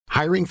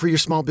Hiring for your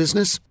small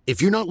business?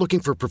 If you're not looking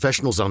for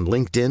professionals on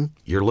LinkedIn,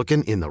 you're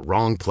looking in the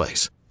wrong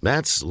place.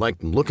 That's like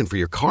looking for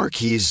your car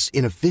keys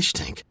in a fish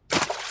tank.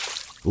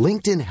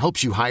 LinkedIn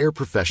helps you hire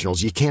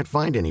professionals you can't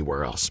find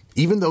anywhere else,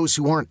 even those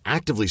who aren't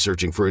actively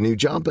searching for a new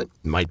job but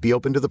might be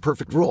open to the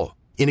perfect role.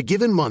 In a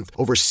given month,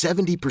 over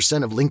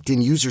 70% of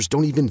LinkedIn users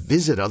don't even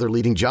visit other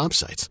leading job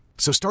sites.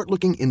 So start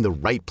looking in the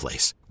right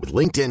place. With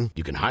LinkedIn,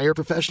 you can hire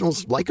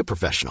professionals like a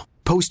professional.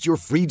 Post your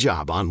free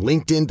job on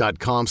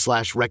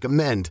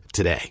linkedin.com/recommend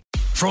today.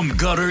 From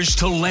gutters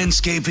to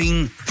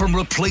landscaping, from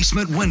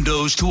replacement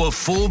windows to a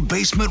full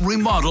basement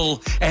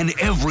remodel, and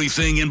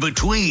everything in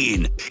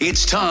between.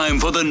 It's time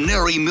for the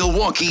NARI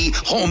Milwaukee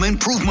Home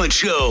Improvement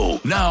Show.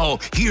 Now,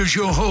 here's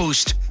your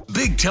host,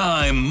 Big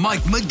Time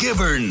Mike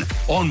McGivern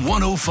on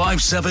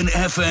 105.7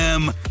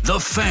 FM, The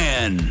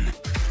Fan.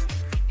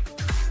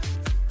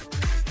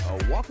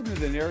 Welcome to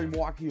the NARI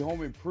Milwaukee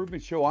Home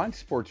Improvement Show on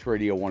Sports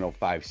Radio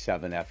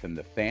 105.7 FM,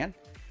 The Fan.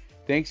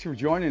 Thanks for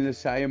joining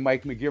us. I am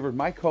Mike McGivern,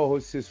 my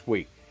co-host this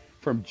week.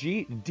 From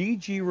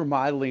DG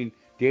Remodeling,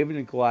 David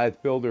and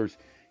Goliath Builders,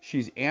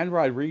 she's Ann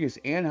Rodriguez.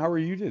 Ann, how are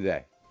you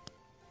today?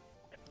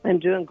 I'm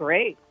doing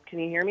great. Can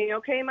you hear me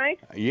okay, Mike?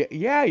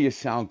 Yeah, you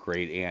sound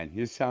great, Ann.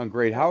 You sound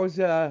great. How's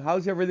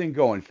everything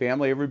going?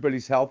 Family,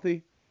 everybody's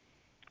healthy?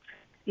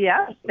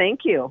 Yes,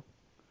 thank you.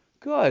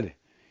 Good.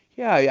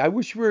 Yeah, I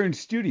wish we were in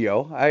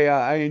studio.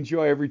 I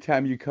enjoy every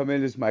time you come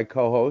in as my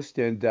co-host,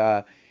 and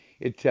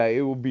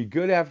it will be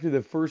good after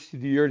the first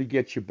of the year to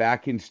get you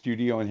back in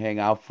studio and hang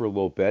out for a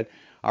little bit.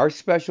 Our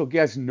special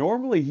guest,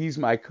 normally he's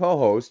my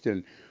co-host,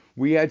 and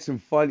we had some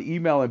fun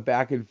emailing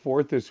back and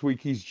forth this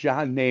week. He's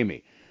John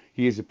Namey.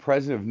 He is the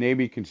president of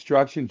Namey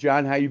Construction.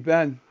 John, how you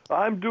been?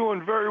 I'm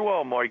doing very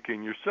well, Mike,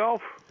 and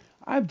yourself?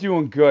 I'm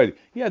doing good.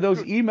 Yeah,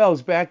 those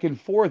emails back and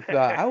forth.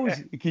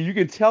 You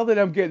can tell that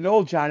I'm getting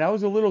old, John. I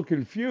was a little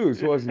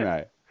confused, wasn't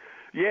I?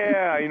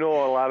 Yeah, I know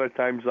a lot of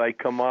times I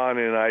come on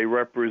and I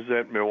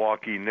represent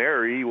Milwaukee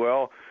NARI.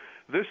 Well,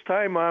 this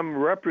time I'm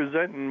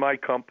representing my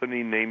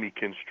company, Namey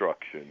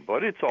Construction,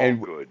 but it's all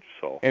good.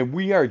 So. And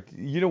we are,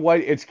 you know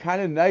what, it's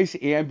kind of nice,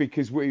 Ann,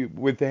 because we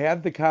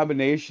have the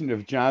combination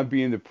of John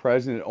being the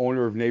president,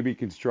 owner of Namey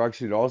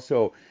Construction,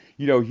 also,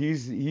 you know,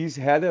 he's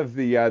head of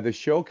the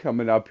show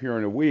coming up here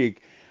in a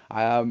week.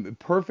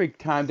 Perfect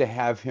time to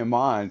have him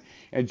on.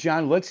 And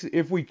John,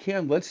 if we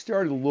can, let's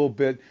start a little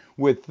bit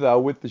with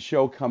the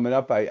show coming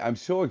up. I'm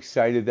so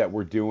excited that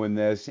we're doing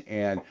this,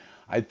 and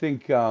I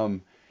think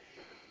I'm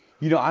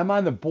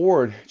on the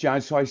board,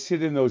 John, so I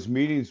sit in those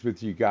meetings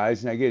with you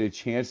guys, and I get a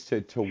chance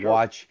to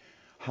watch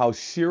how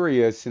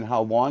serious and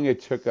how long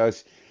it took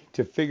us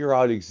to figure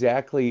out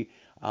exactly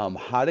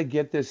how to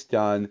get this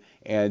done,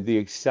 and the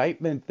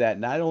excitement that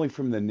not only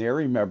from the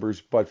NARI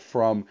members, but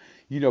from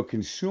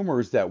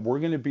consumers, that we're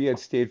going to be at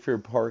State Fair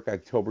Park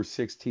October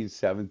 16th,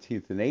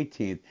 17th, and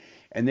 18th,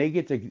 and they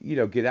get to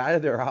get out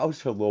of their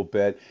house a little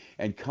bit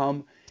and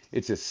come.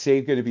 It's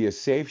going to be a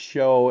safe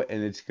show,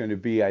 and it's going to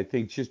be, I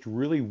think, just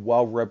really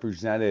well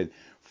represented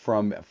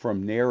from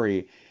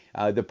NARI.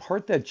 The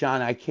part that,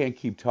 John, I can't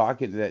keep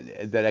talking,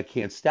 that I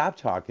can't stop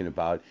talking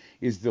about,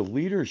 is the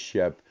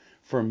leadership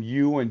from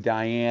you and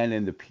Diane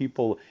and the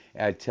people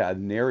at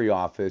NARI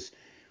office.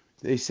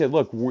 They said,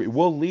 look,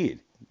 we'll lead.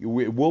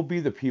 We'll be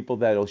the people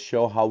that'll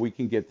show how we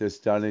can get this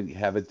done and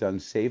have it done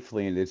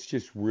safely, and it's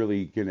just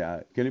really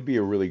gonna be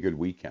a really good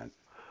weekend.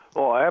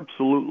 Oh,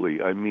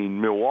 absolutely. I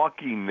mean,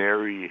 Milwaukee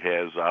NARI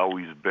has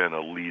always been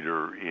a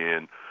leader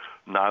in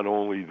not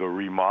only the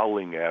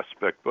remodeling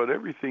aspect, but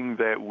everything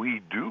that we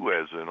do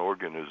as an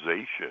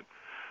organization.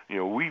 You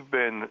know, we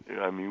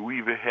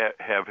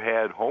have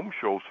had home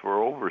shows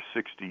for over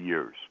 60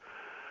 years.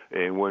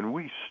 And when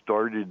we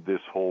started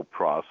this whole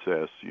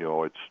process,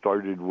 it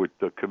started with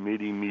the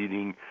committee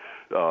meeting,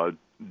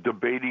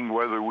 debating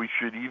whether we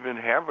should even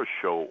have a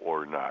show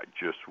or not,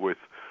 just with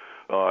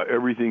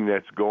everything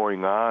that's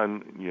going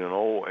on,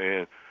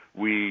 and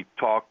we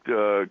talked,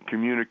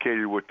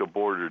 communicated with the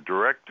board of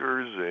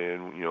directors,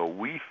 and,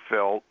 we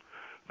felt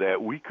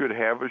that we could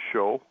have a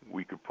show,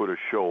 we could put a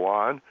show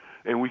on,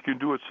 and we could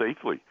do it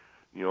safely,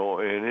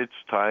 and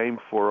it's time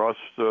for us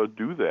to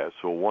do that.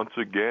 So once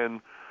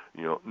again,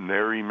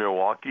 NARI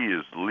Milwaukee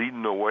is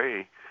leading the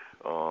way.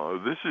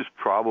 This is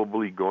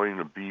probably going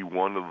to be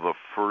one of the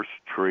first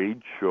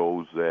trade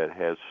shows that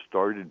has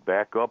started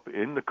back up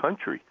in the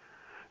country,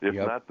 if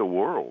not the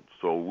world.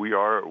 So we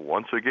are,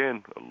 once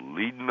again,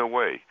 leading the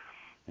way.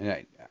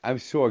 And I'm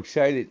so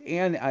excited.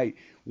 And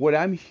what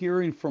I'm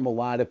hearing from a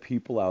lot of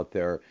people out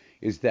there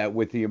is that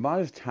with the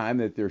amount of time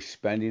that they're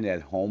spending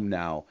at home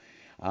now,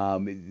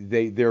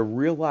 they're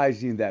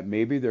realizing that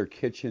maybe their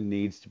kitchen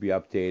needs to be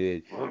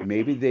updated.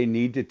 Maybe they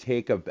need to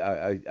take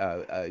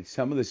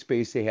some of the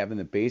space they have in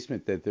the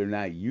basement that they're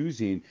not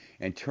using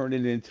and turn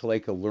it into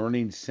like a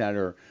learning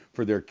center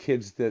for their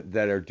kids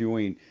that are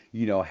doing,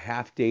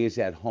 half days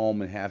at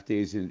home and half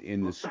days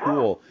in the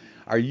school.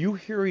 Are you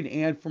hearing,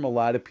 Ann, from a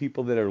lot of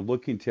people that are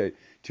looking to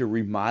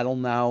remodel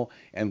now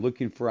and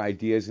looking for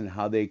ideas on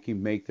how they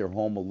can make their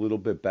home a little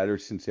bit better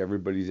since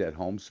everybody's at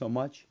home so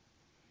much?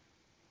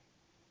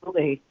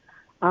 Absolutely.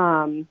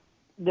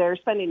 they're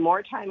spending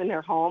more time in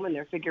their home, and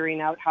they're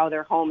figuring out how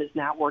their home is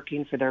not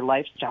working for their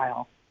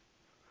lifestyle.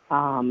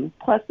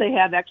 Plus, they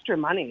have extra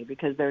money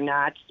because they're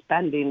not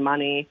spending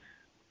money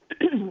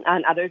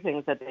on other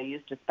things that they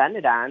used to spend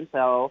it on,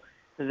 so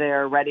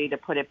they're ready to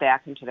put it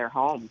back into their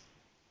home.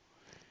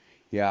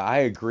 Yeah, I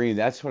agree.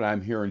 That's what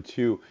I'm hearing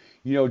too.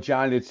 You know,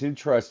 John, it's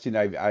interesting.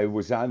 I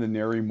was on the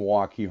NARI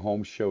Milwaukee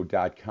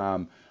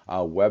HomeShow.com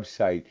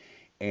website,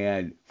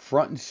 and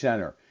front and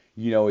center,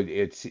 you know,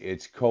 it's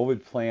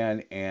COVID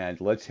plan, and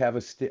let's have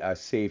a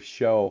safe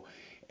show,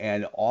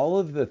 and all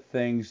of the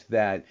things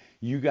that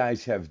you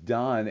guys have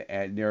done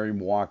at NARI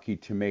Milwaukee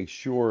to make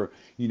sure,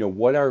 you know,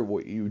 what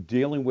you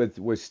dealing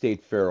with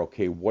State Fair?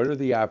 Okay, what are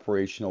the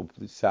operational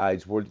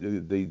sides? What are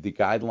the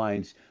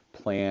guidelines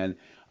plan?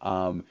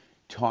 Um,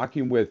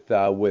 Talking with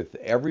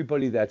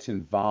everybody that's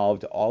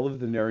involved, all of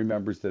the NARI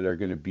members that are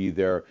going to be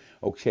there.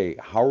 Okay,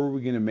 how are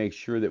we going to make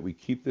sure that we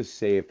keep this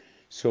safe,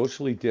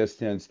 socially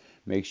distanced,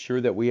 make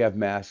sure that we have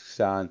masks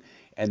on,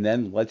 and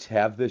then let's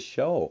have this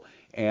show.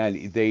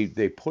 And they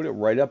put it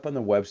right up on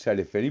the website.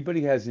 If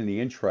anybody has any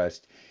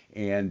interest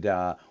and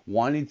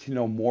wanting to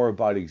know more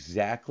about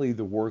exactly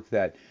the work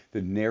that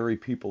the NARI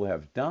people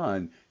have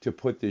done to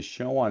put this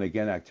show on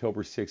again,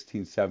 October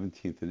 16th,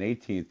 17th, and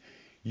 18th,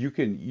 you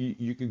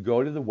can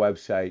go to the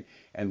website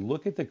and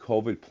look at the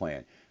COVID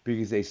plan,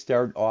 because they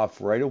start off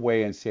right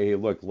away and say, hey,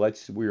 look,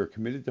 we are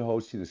committed to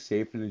hosting a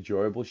safe and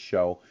enjoyable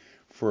show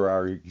for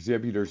our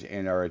exhibitors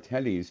and our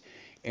attendees.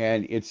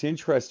 And it's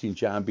interesting,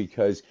 John,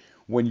 because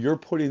when you're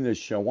putting this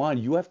show on,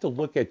 you have to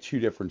look at two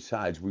different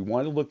sides. We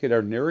want to look at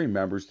our NARI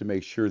members to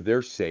make sure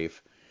they're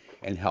safe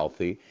and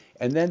healthy.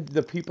 And then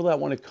the people that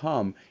want to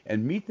come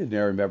and meet the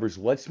NARI members,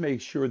 let's make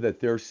sure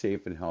that they're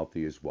safe and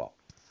healthy as well.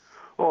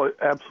 Oh,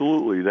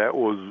 absolutely. That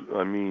was,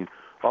 I mean,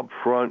 up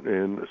front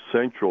and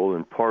central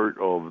and part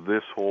of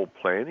this whole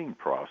planning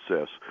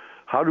process.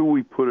 How do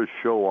we put a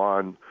show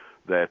on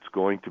that's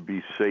going to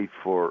be safe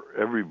for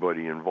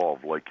everybody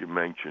involved? Like you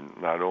mentioned,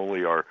 not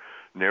only our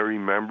NARI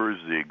members,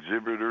 the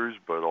exhibitors,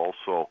 but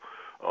also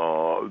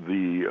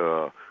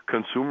the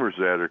consumers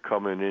that are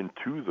coming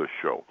into the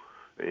show.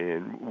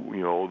 And,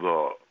 you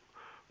know,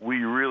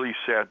 we really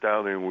sat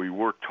down and we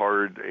worked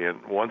hard.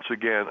 And once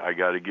again, I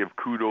got to give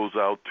kudos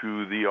out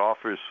to the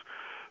office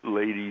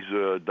ladies,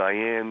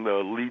 Diane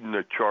leading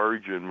the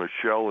charge, and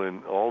Michelle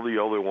and all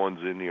the other ones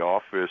in the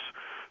office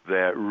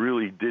that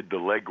really did the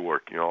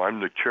legwork. You know,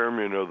 I'm the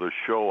chairman of the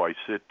show. I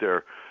sit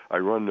there, I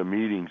run the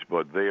meetings,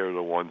 but they are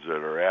the ones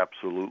that are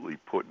absolutely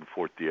putting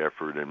forth the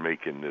effort and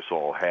making this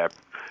all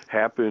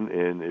happen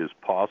and is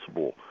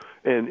possible.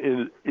 And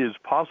it is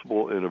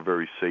possible in a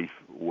very safe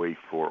way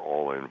for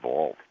all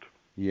involved.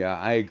 Yeah,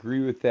 I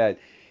agree with that.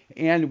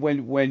 And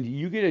when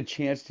you get a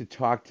chance to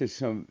talk to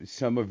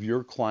some of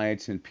your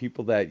clients and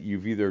people that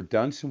you've either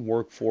done some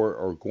work for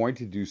or going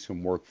to do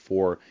some work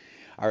for,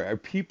 are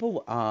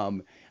people,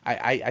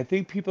 I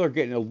think people are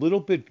getting a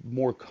little bit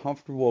more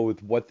comfortable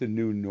with what the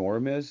new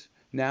norm is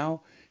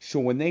now. So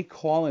when they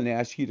call and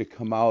ask you to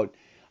come out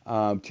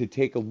to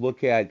take a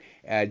look at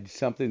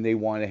something they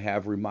want to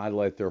have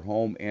remodeled at their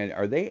home, and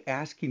are they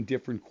asking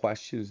different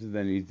questions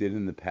than they did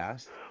in the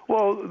past?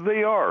 Well,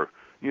 they are.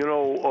 You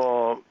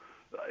know,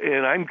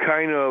 and I'm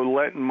kind of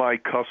letting my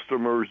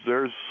customers,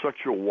 there's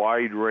such a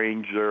wide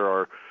range. There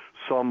are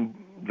some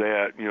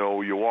that, you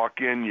know, you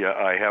walk in,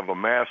 I have a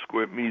mask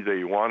with me,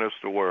 they want us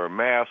to wear a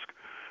mask.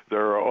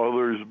 There are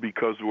others,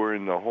 because we're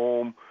in the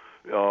home,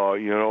 you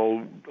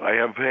know, I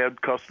have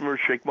had customers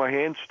shake my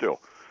hand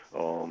still.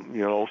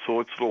 You know,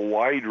 so it's the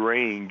wide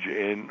range.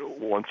 And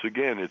once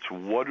again, it's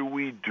what do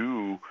we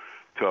do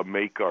to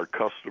make our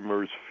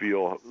customers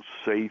feel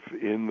safe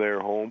in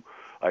their home.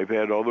 I've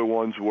had other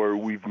ones where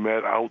we've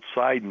met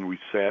outside and we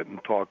sat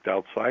and talked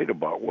outside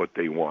about what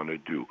they want to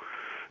do.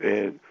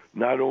 And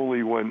not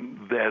only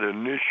when that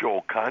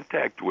initial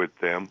contact with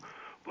them,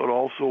 but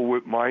also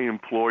with my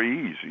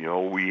employees. You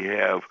know, we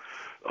have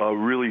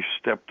really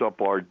stepped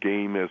up our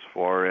game as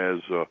far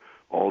as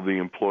all the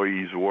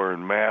employees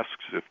wearing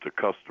masks if the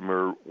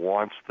customer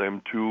wants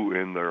them to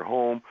in their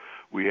home.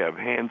 We have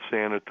hand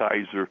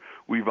sanitizer.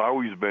 We've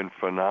always been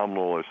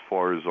phenomenal as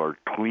far as our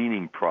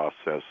cleaning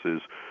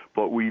processes,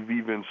 but we've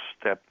even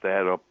stepped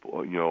that up,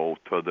 you know,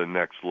 to the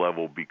next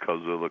level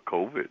because of the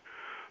COVID.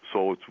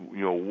 So it's,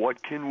 you know,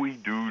 what can we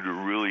do to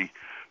really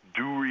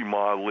do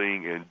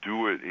remodeling and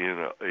do it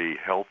in a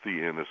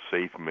healthy and a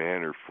safe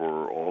manner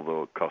for all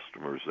the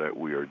customers that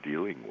we are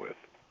dealing with?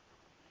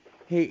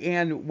 Hey,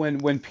 and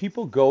when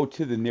people go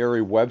to the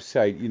NARI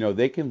website, you know,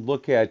 they can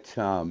look at,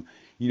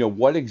 you know,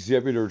 what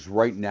exhibitors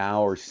right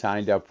now are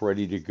signed up,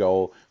 ready to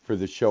go for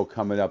the show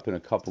coming up in a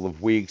couple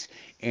of weeks.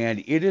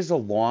 And it is a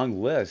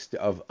long list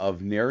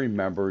of NARI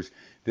members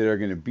that are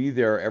going to be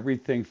there.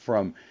 Everything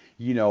from,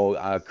 you know,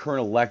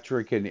 Current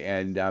Electric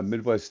and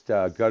Midwest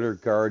Gutter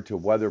Guard to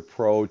Weather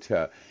Pro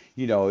to,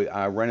 you know,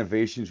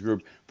 Renovations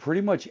Group.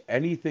 Pretty much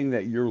anything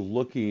that you're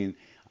looking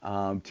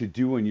to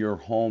do in your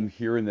home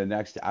here in the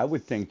next, I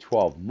would think,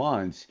 12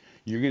 months,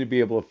 you're going to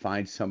be able to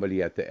find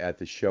somebody at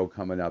the show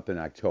coming up in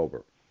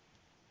October.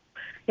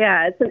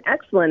 Yeah, it's an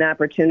excellent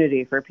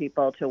opportunity for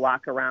people to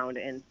walk around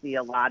and see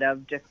a lot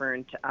of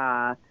different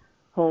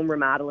home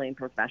remodeling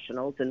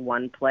professionals in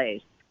one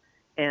place,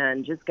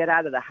 and just get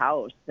out of the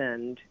house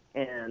and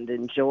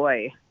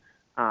enjoy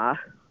uh,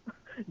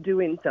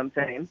 doing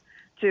something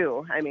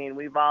too. I mean,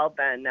 we've all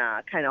been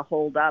kind of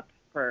holed up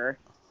for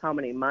how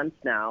many months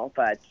now,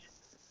 but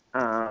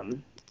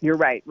you're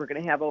right. We're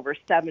going to have over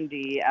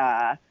 70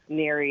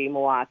 NARI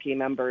Milwaukee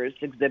members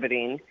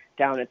exhibiting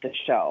down at the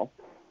show.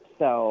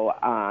 So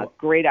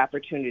great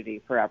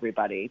opportunity for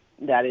everybody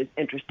that is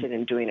interested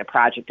in doing a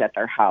project at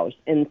their house,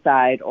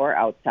 inside or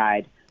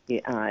outside.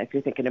 If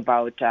you're thinking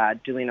about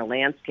doing a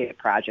landscape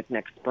project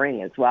next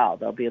spring as well,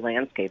 there'll be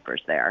landscapers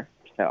there.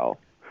 So,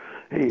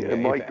 hey,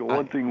 Mike,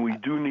 one thing we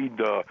do need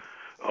to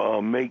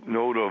make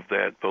note of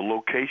that the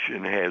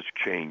location has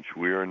changed.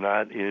 We are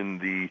not in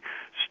the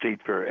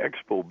State Fair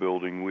Expo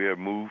building. We have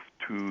moved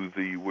to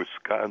the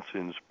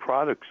Wisconsin's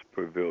Products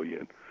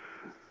Pavilion.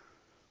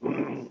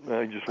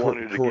 I just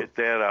wanted to get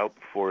that out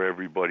for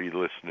everybody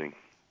listening.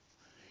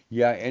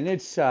 Yeah, and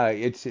it's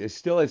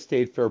still at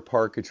State Fair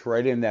Park. It's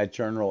right in that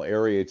general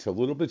area. It's a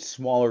little bit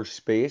smaller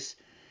space,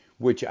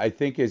 which I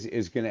think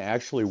is going to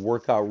actually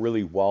work out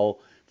really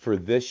well for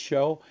this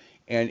show.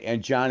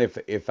 And John,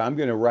 if I'm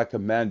going to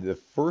recommend, the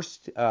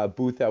first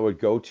booth I would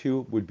go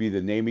to would be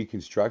the NAMI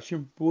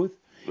Construction booth.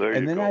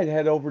 And then I'd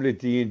head over to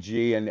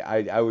D&G, and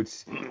I would,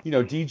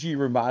 DG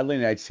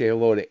Remodeling, I'd say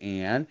hello to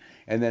Ann,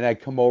 and then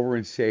I'd come over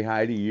and say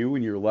hi to you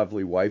and your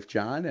lovely wife,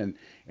 John,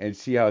 and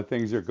see how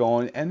things are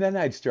going. And then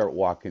I'd start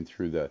walking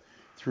through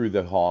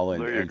the hall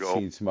and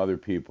seeing some other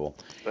people.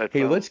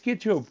 Hey, let's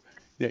get to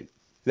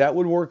that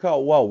would work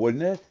out well,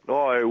 wouldn't it?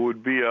 Oh, it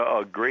would be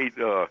a great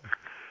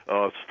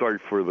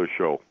start for the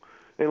show.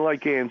 And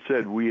like Ann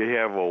said, we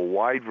have a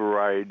wide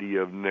variety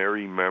of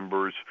NARI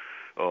members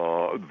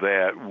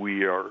that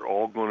we are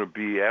all going to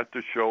be at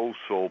the show,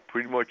 so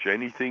pretty much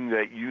anything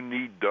that you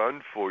need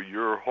done for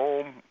your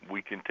home,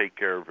 we can take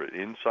care of it,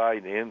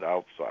 inside and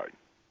outside.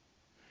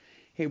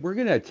 Hey, we're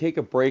going to take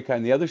a break.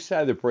 On the other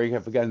side of the break,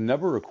 I've got a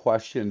number of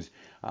questions.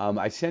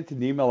 I sent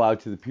an email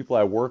out to the people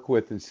I work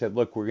with and said,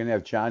 look, we're going to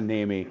have John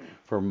NAMI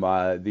from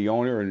the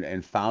owner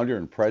and founder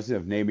and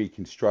president of NAMI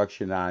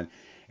Construction on.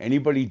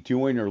 Anybody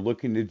doing or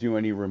looking to do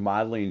any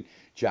remodeling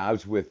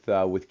jobs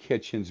with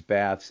kitchens,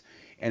 baths.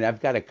 And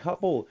I've got a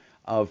couple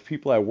of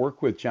people I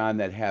work with, John,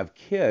 that have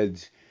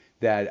kids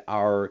that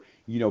are,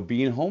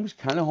 being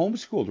kind of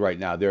homeschooled right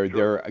now.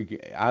 They're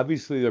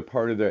obviously they're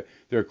part of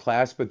their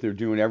class, but they're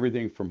doing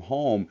everything from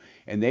home,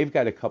 and they've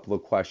got a couple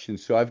of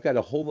questions. So I've got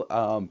a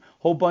whole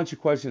bunch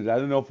of questions. I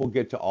don't know if we'll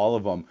get to all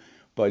of them,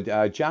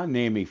 but John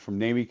NAMI from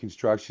NAMI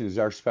Construction is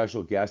our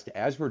special guest.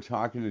 As we're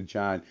talking to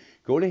John,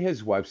 go to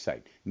his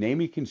website,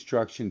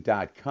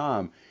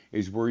 namiconstruction.com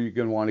is where you're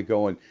going to want to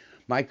go. And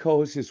my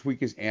co-host this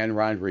week is Ann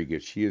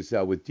Rodriguez. She is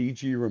with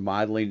DG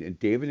Remodeling and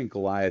David and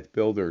Goliath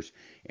Builders.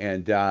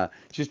 And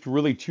just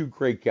really two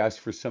great guests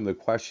for some of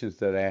the questions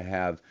that I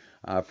have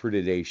for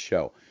today's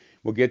show.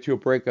 We'll get to a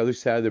break. Other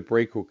side of the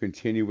break, we'll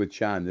continue with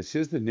John. This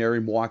is the NARI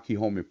Milwaukee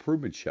Home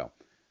Improvement Show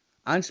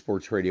on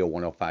Sports Radio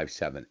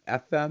 105.7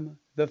 FM,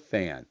 The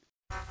Fan.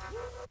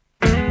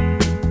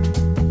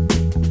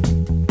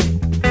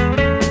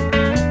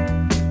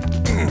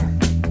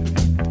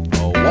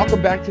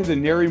 Welcome back to the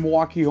NARI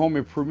Milwaukee Home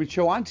Improvement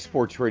Show on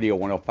Sports Radio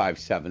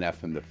 105.7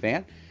 FM The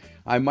Fan.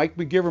 I'm Mike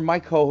McGivern, my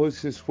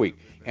co-host this week,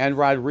 Ann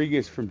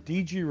Rodriguez from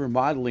DG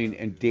Remodeling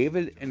and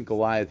David and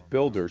Goliath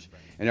Builders,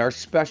 and our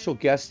special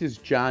guest is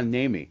John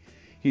NAMI.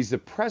 He's the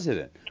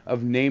president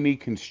of NAMI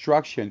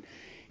Construction.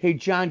 Hey,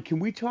 John, can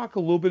we talk a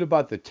little bit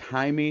about the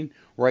timing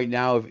right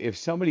now? If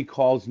somebody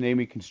calls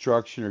NAMI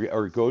Construction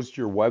or goes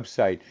to your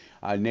website,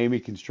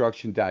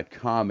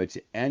 namiconstruction.com, it's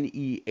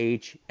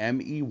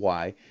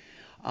NEHMEY.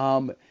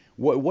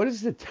 What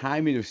is the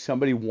timing if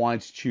somebody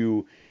wants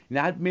to,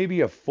 not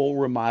maybe a full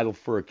remodel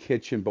for a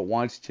kitchen, but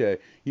wants to,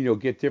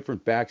 get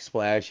different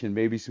backsplash and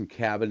maybe some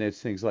cabinets,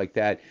 things like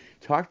that?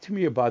 Talk to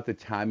me about the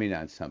timing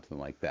on something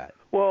like that.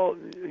 Well,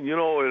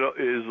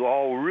 it is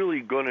all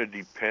really going to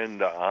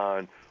depend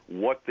on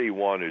what they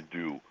want to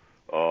do.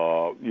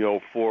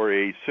 For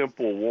a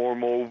simple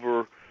warm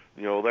over,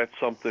 that's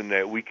something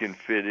that we can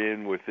fit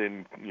in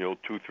within,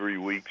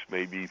 2-3 weeks,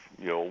 maybe,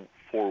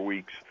 4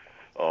 weeks.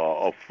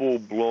 A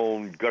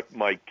full-blown gut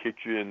my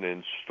kitchen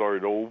and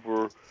start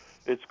over,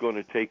 it's going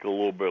to take a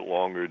little bit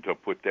longer to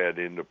put that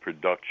into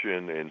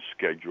production and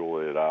schedule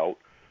it out.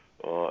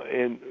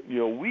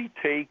 We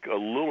take a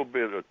little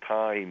bit of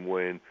time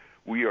when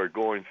we are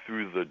going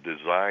through the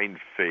design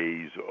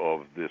phase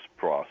of this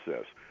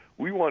process.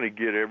 We want to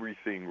get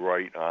everything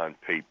right on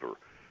paper.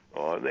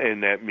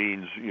 And that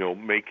means,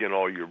 making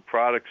all your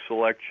product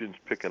selections,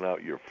 picking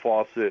out your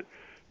faucet,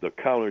 the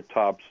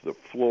countertops, the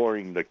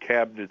flooring, the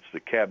cabinets,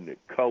 the cabinet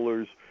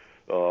colors,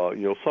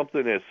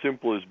 something as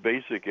simple as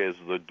basic as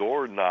the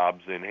door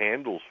knobs and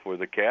handles for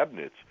the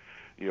cabinets.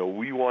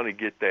 We want to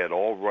get that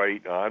all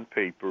right on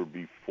paper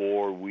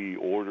before we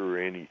order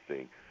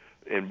anything.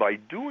 And by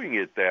doing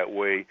it that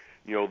way,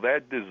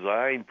 that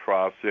design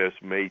process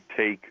may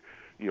take,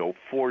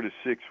 4 to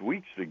 6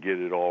 weeks to get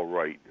it all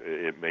right.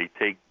 It may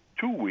take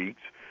 2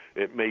 weeks.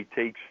 It may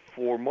take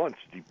 4 months,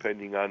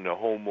 depending on the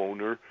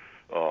homeowner,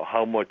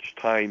 how much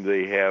time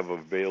they have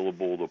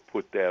available to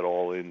put that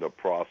all in the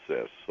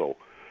process. So,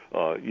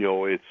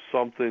 it's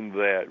something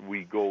that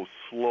we go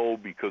slow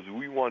because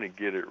we want to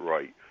get it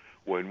right.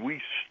 When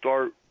we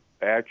start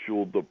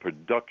the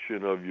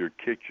production of your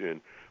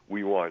kitchen,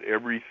 we want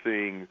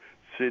everything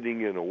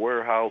sitting in a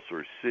warehouse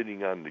or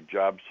sitting on the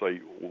job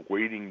site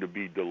waiting to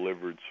be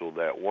delivered, so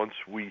that once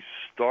we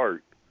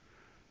start,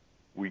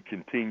 we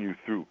continue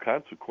through.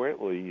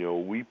 Consequently,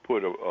 we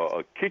put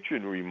a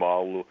kitchen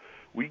remodel,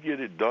 we get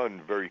it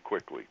done very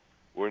quickly.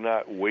 We're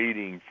not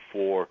waiting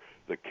for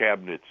the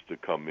cabinets to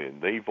come in.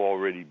 They've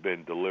already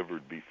been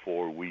delivered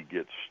before we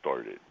get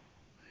started.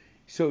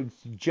 So,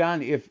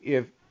 John,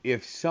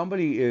 if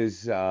somebody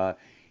is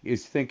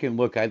thinking,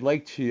 look, I'd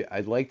like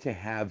to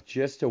have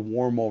just a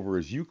warm over,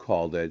 as you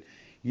called it,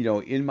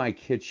 in my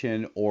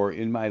kitchen or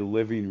in my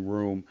living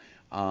room,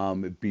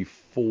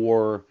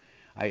 before.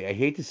 I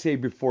hate to say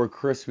before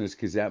Christmas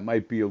because that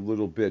might be a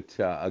little bit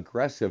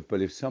aggressive,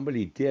 but if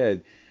somebody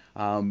did,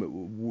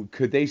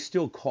 could they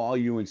still call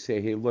you and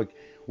say, hey, look,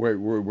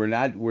 we're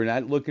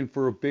not looking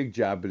for a big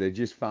job, but I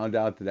just found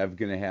out that I'm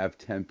going to have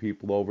 10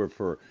 people over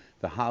for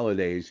the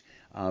holidays.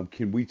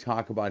 Can we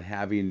talk about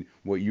having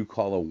what you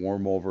call a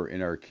warm over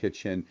in our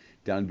kitchen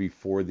done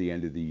before the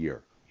end of the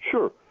year?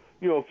 Sure.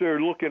 If they're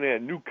looking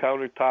at new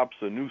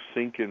countertops, a new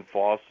sink and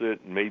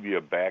faucet, and maybe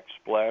a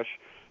backsplash,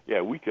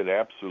 yeah, we could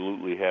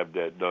absolutely have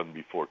that done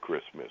before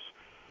Christmas.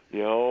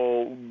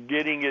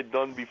 Getting it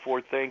done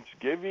before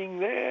Thanksgiving,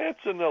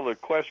 that's another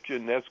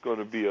question. That's going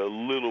to be a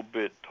little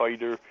bit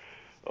tighter,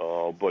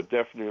 but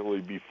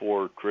definitely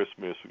before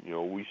Christmas.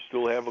 We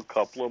still have a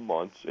couple of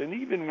months, and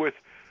even with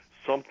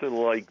something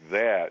like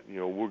that,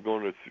 we're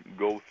going to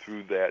go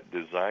through that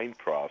design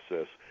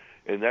process,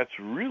 and that's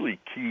really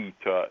key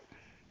to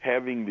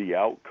having the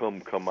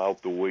outcome come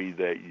out the way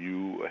that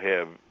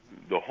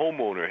the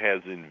homeowner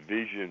has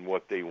envisioned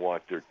what they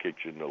want their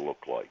kitchen to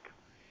look like.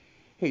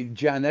 Hey,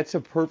 John, that's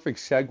a perfect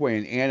segue.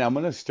 And Ann, I'm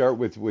going to start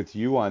with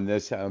you on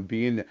this,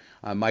 being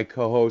my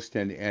co-host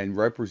and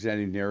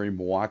representing NARI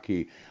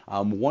Milwaukee.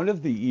 One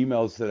of the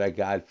emails that I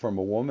got from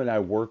a woman I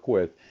work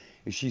with,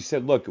 she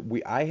said, look,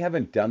 I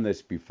haven't done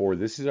this before.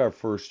 This is our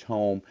first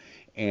home,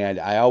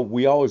 and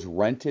we always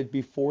rented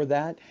before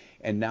that.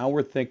 And now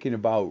we're thinking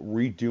about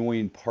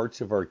redoing parts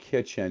of our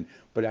kitchen,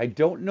 but I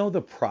don't know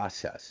the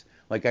process.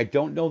 Like, I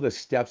don't know the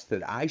steps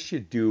that I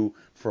should do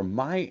from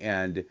my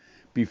end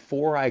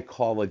before I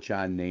call a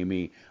John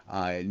Namey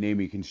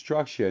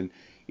Construction.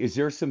 Is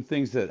there some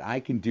things that I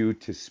can do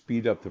to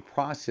speed up the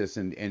process?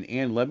 And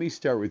Ann, let me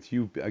start with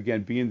you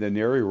again, being the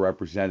NARI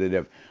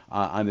representative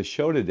on the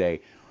show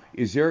today.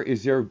 Is there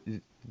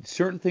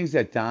certain things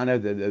that Donna,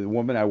 the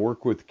woman I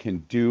work with, can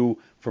do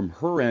from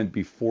her end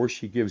before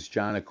she gives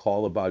John a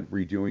call about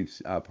redoing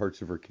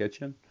parts of her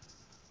kitchen?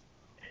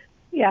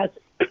 Yes.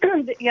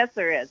 Yes,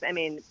 there is. I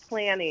mean,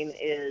 planning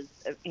is,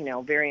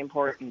 very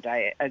important.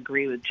 I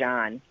agree with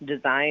John,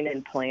 design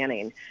and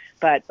planning.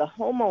 But the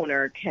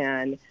homeowner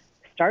can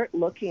start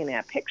looking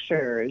at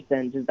pictures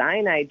and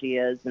design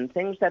ideas and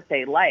things that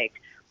they like,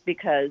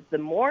 because the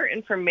more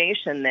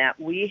information that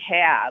we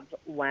have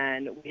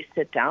when we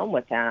sit down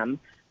with them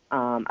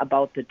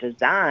about the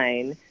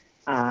design,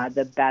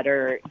 the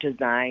better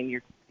design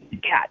you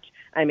get.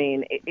 I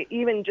mean,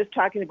 even just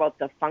talking about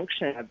the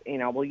function of,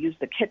 we'll use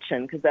the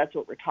kitchen because that's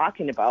what we're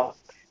talking about.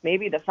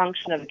 Maybe the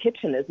function of the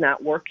kitchen is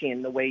not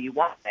working the way you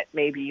want it.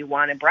 Maybe you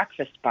want a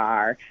breakfast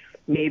bar.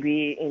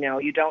 Maybe,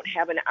 you don't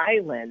have an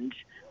island.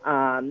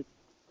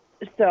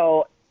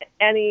 So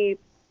having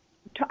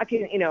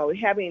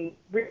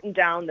written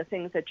down the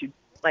things that you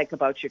like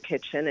about your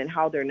kitchen and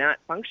how they're not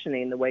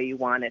functioning the way you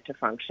want it to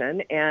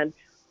function, and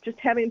just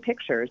having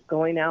pictures,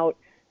 going out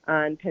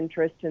on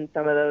Pinterest and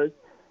some of those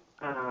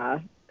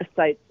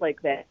sites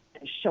like that,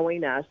 and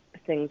showing us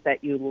things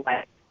that you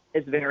like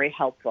is very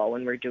helpful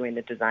when we're doing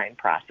the design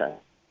process.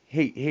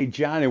 Hey,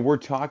 John, and we're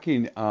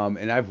talking,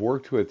 and I've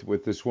worked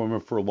with this woman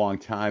for a long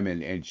time,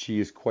 and she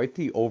is quite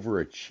the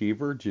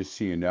overachiever, just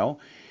so you know.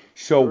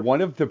 So Sure.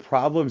 one of the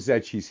problems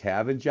that she's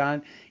having,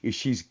 John, is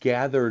she's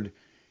gathered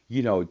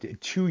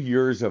 2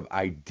 years of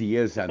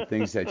ideas on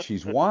things that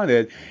she's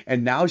wanted,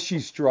 and now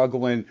she's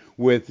struggling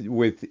with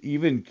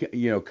even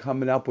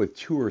coming up with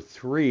 2 or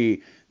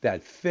 3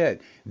 that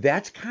fit.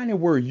 That's kind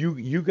of where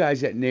you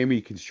guys at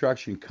NAMI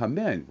Construction come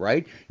in,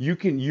 right? You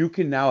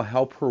can now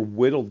help her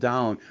whittle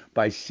down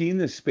by seeing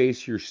the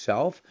space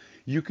yourself.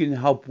 You can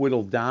help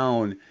whittle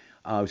down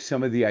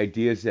some of the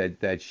ideas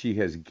that she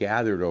has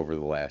gathered over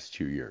the last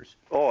 2 years.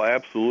 Oh,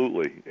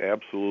 absolutely,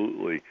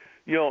 absolutely.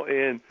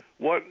 And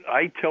what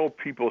I tell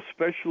people,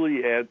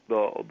 especially at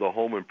the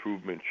home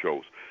improvement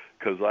shows,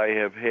 because I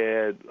have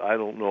had, I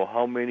don't know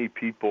how many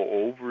people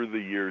over the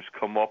years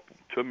come up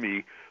to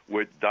me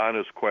with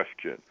Donna's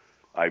question.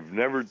 I've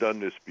never done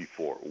this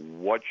before.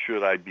 What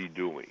should I be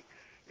doing?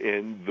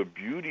 And the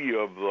beauty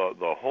of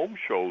the home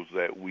shows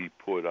that we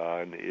put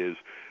on is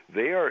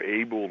they are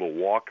able to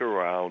walk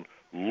around,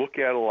 look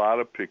at a lot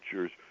of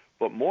pictures,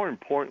 but more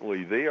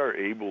importantly, they are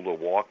able to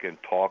walk and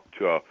talk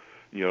to,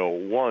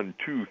 1,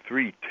 2,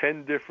 3,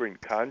 10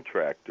 different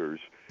contractors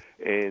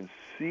and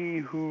see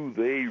who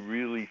they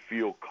really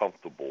feel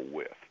comfortable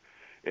with.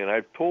 And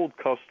I've told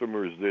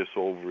customers this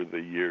over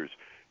the years.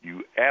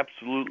 You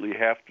absolutely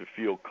have to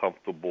feel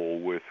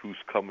comfortable with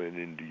who's coming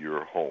into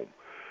your home.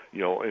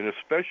 And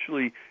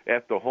especially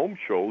at the home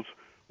shows,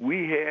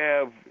 we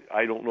have,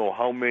 I don't know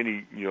how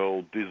many,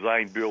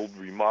 design, build,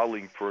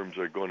 remodeling firms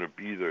are going to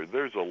be there.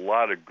 There's a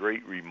lot of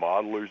great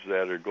remodelers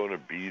that are going to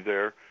be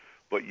there,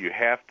 but you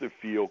have to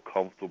feel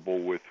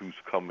comfortable with who's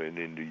coming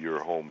into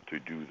your home to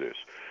do this.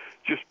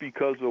 Just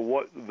because of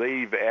what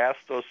they've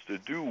asked us to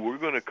do, we're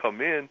going to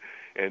come in,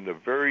 and the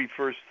very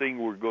first thing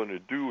we're going to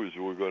do is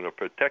we're going to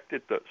protect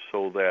it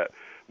so that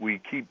we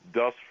keep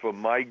dust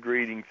from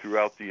migrating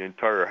throughout the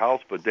entire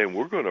house, but then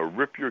we're going to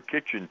rip your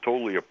kitchen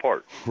totally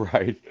apart.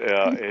 Right.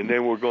 And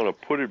then we're going to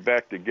put it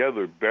back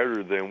together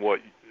better than what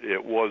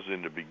it was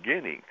in the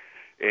beginning.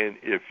 And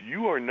if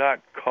you are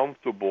not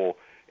comfortable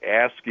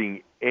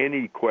asking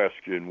any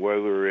question,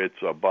 whether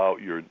it's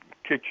about your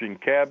kitchen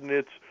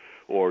cabinets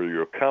or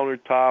your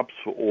countertops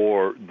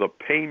or the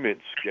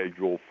payment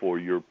schedule for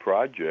your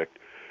project,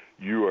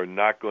 you are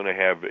not going to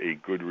have a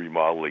good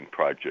remodeling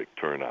project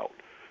turn out.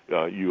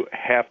 You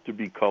have to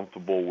be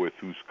comfortable with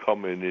who's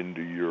coming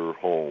into your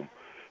home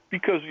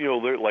because,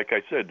 like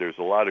I said, there's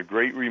a lot of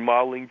great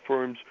remodeling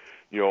firms,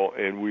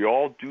 and we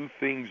all do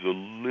things a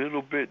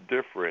little bit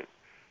different.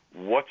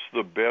 What's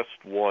the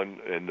best one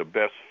and the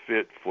best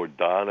fit for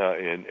Donna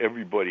and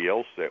everybody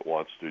else that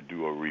wants to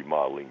do a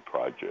remodeling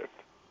project?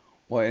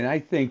 Well, and I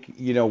think,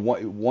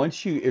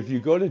 if you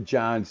go to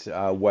John's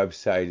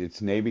website,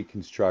 it's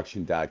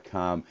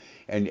NAMIConstruction.com,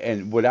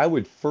 and what I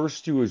would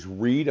first do is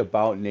read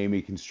about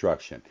NAMI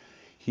Construction.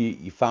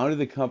 He founded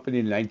the company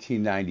in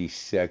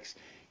 1996.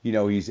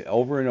 He's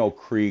over in Oak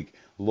Creek,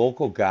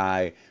 local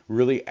guy,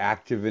 really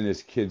active in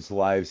his kids'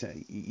 lives.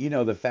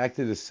 The fact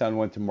that his son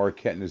went to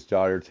Marquette and his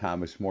daughter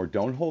Thomas More,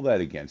 don't hold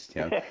that against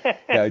him.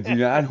 Do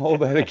not hold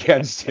that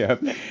against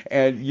him.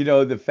 And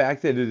the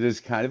fact that it is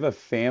kind of a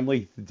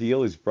family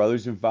deal. His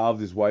brother's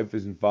involved, his wife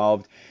is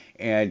involved,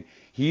 and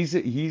he's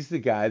the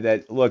guy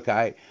that, look,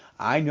 I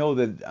know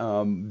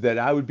that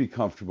I would be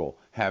comfortable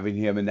having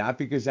him, and not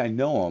because I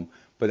know him,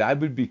 but I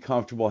would be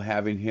comfortable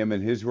having him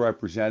and his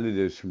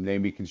representatives from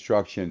NAMI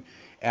Construction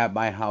at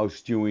my house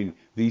doing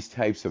these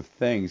types of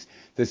things.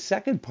 The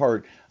second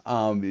part,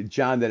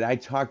 John, that I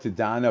talked to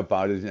Donna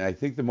about is, and I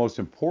think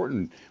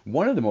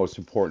one of the most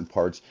important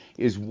parts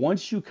is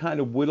once you kind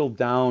of whittle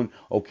down,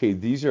 okay,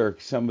 these are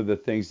some of the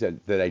things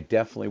that I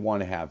definitely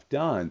want to have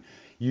done,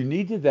 you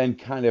need to then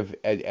kind of,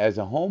 as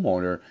a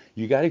homeowner,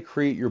 you got to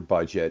create your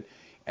budget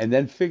and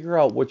then figure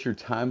out what your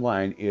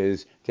timeline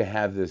is to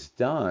have this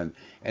done.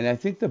 And I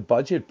think the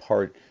budget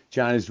part,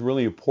 John, is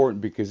really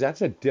important because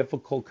that's a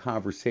difficult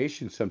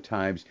conversation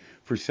sometimes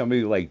for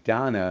somebody like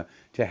Donna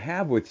to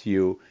have with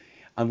you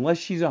unless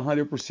she's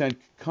 100%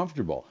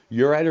 comfortable.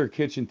 You're at her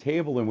kitchen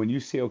table, and when you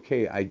say,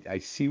 okay, I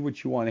see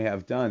what you want to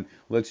have done,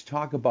 let's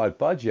talk about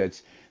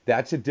budgets,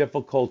 that's a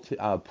difficult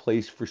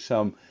place for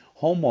some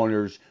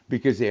homeowners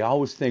because they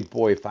always think,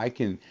 boy,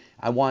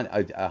 I want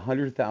a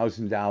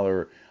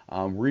 $100,000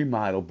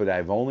 remodel, but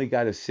I've only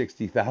got a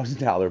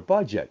 $60,000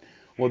 budget.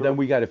 Well, Sure. Then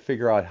we got to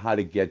figure out how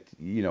to get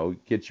you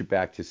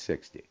back to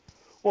 60.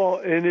 Well,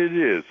 and it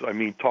is. I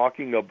mean,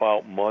 talking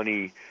about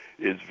money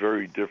is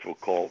very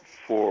difficult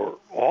for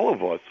all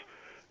of us,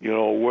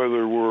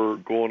 whether we're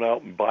going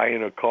out and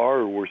buying a car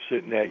or we're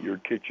sitting at your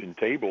kitchen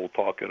table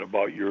talking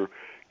about your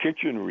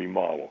kitchen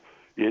remodel.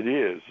 It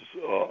is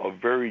a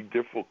very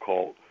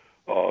difficult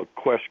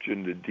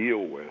question to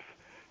deal with.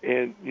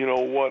 And,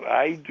 what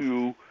I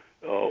do,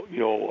 you're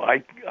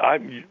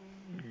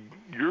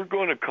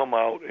going to come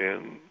out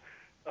and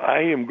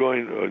I'm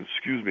going to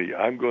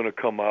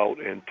come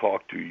out and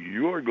talk to you.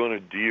 You are going to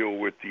deal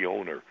with the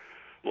owner.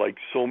 Like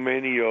so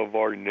many of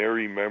our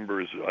NARI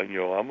members,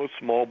 I'm a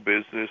small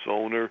business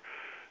owner.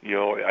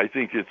 I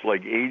think it's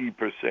like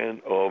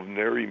 80% of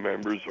NARI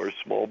members are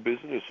small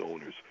business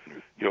owners.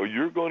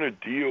 You're going to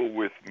deal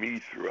with me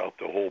throughout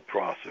the whole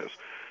process.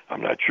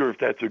 I'm not sure if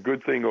that's a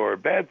good thing or a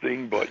bad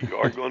thing, but you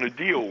are going to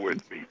deal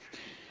with me.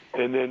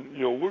 And then,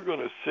 we're going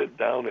to sit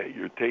down at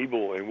your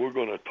table and we're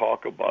going to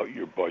talk about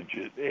your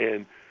budget.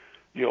 And,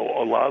 a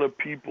lot of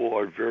people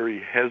are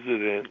very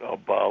hesitant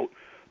about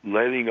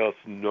letting us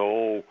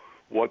know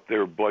what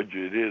their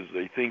budget is.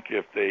 They think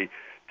if they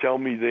tell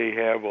me they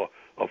have a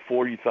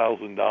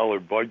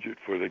 $40,000 budget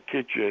for the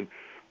kitchen,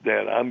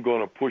 that I'm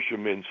going to push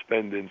them in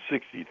spending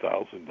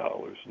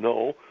 $60,000.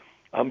 No,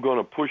 I'm going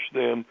to push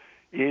them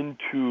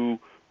into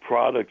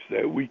products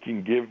that we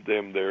can give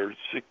them their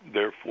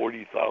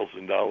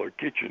 $40,000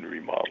 kitchen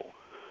remodel.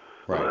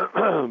 Right.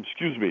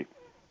 Excuse me.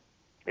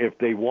 If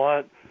they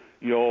want,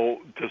 to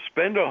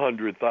spend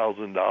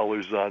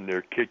 $100,000 on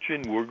their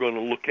kitchen, we're going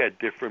to look at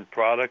different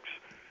products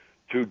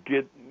to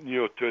get,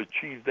 to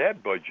achieve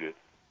that budget.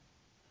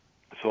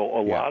 So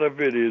a lot of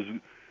it is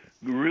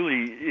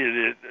really,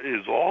 it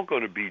is all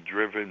going to be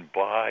driven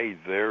by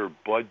their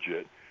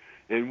budget.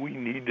 and we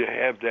need to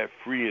have that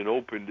free and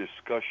open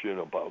discussion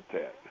about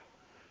that.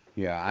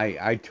 Yeah,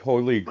 I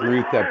totally agree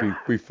with that.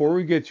 Before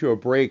we get to a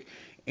break,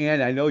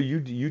 and I know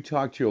you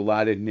talk to a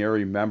lot of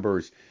NARI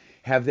members.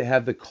 Have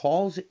the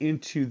calls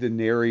into the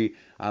NARI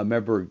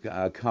member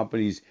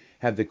companies,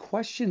 have the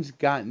questions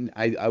gotten,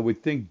 I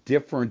would think,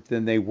 different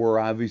than they were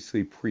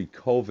obviously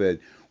pre-COVID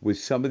with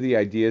some of the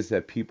ideas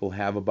that people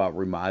have about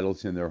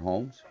remodels in their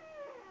homes?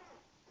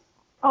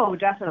 Oh,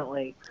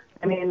 definitely.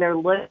 I mean, they're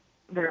living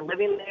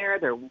there,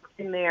 they're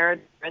working there,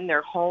 they're in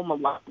their home a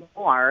lot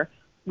more.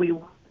 We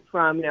went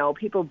from,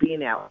 people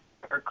being at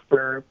work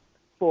for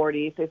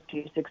 40,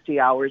 50, 60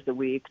 hours a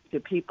week to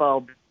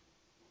people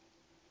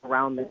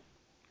around the,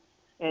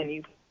 and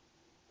you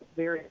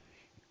very.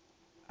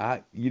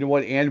 You know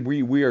what, and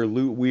we are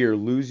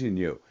losing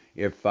you.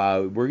 If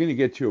we're going to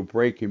get to a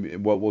break,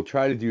 and what we'll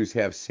try to do is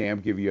have Sam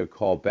give you a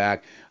call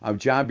back.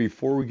 John,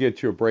 before we get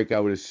to a break, I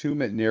would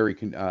assume at NAMI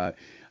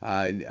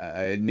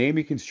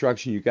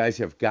Construction, you guys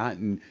have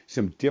gotten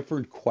some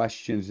different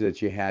questions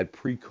that you had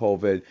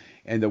pre-COVID,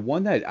 and the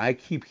one that I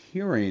keep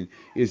hearing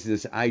is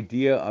this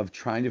idea of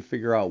trying to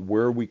figure out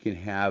where we can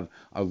have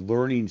a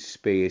learning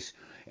space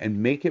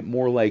and make it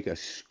more like a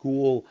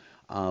school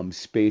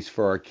space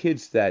for our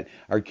kids, that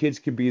our kids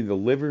can be in the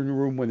living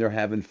room when they're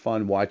having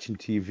fun watching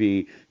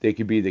TV. They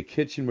can be in the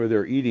kitchen where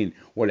they're eating.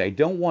 What I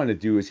don't want to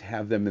do is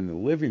have them in the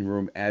living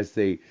room as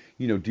they,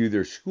 do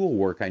their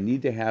schoolwork. I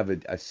need to have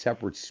a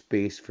separate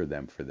space for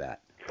them for that.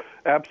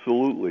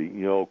 Absolutely.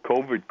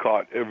 COVID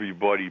caught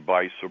everybody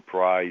by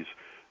surprise.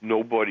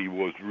 Nobody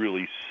was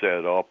really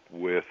set up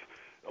with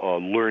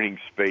learning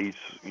space.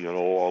 A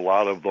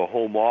lot of the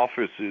home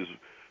offices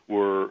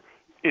were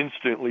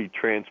instantly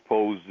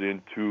transposed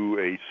into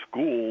a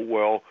school.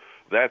 Well,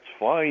 that's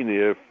fine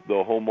if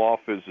the home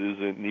office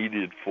isn't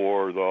needed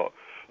for the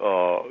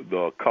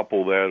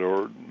couple that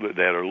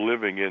are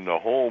living in the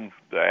home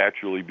to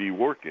actually be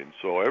working.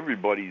 So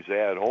everybody's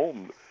at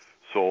home.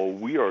 So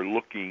we are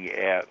looking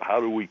at how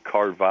do we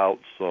carve out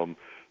some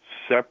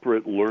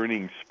separate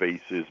learning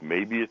spaces.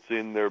 Maybe it's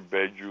in their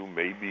bedroom,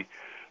 maybe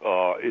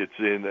it's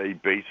in a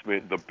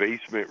basement. The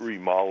basement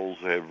remodels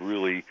have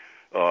really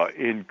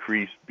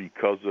increased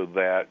because of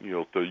that,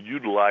 to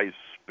utilize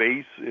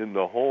space in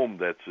the home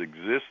that's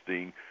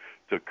existing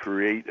to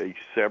create a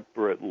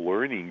separate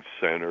learning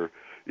center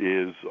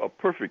is a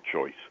perfect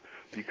choice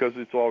because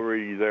it's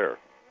already there.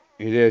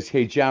 It is.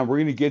 Hey, John, we're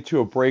going to get to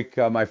a break.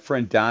 My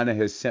friend Donna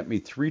has sent me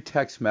 3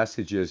 text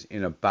messages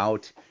in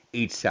about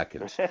 8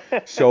 seconds.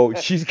 So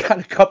she's got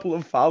a couple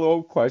of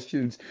follow-up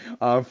questions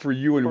for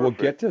you, and We'll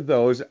get to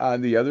those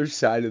on the other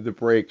side of the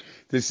break.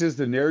 This is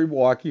the NARI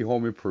Milwaukee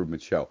Home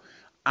Improvement Show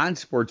on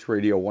Sports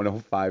Radio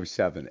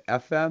 105.7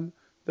 FM,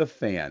 The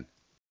Fan.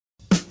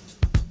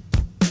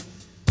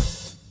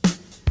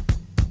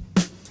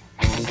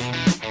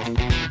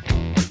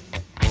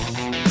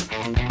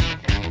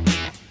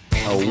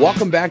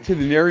 Welcome back to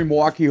the NARI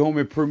Milwaukee Home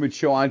Improvement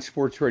Show on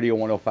Sports Radio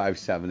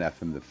 105.7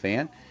 FM, The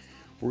Fan.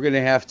 We're going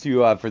to have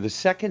to, for the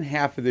second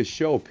half of this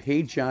show,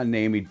 pay John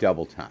Namy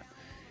double time.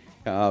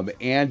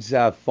 Ann's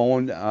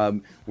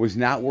phone was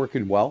not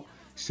working well.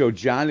 So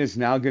John is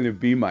now going to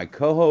be my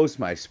co-host,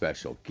 my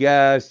special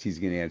guest. He's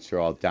going to answer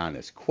all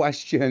Donna's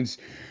questions.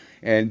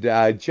 And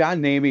John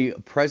Namy,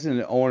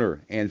 president, owner,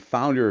 and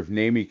founder of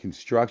NAMI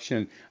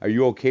Construction. Are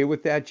you okay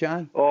with that,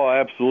 John? Oh,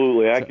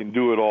 absolutely. I can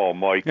do it all,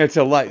 Mike. It's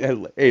a lot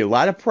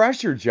of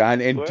pressure, John.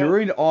 And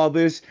during all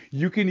this,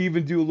 you can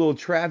even do a little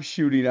trap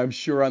shooting, I'm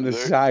sure, on the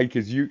side,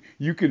 because you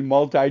can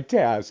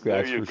multitask.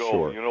 That's for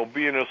sure.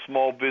 Being a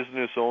small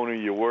business owner,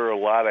 you wear a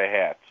lot of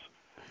hats.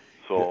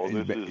 So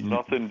this is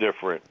nothing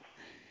different.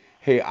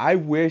 Hey, I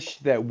wish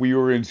that we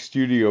were in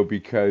studio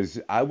because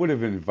I would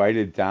have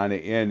invited Donna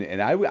in, and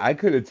I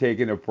could have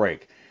taken a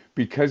break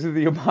because of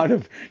the amount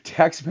of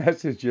text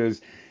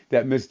messages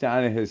that Miss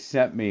Donna has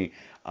sent me.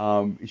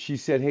 She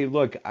said, hey,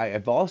 look,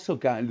 I've also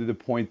gotten to the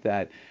point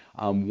that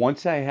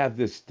once I have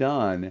this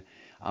done,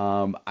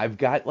 I've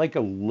got like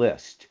a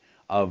list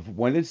of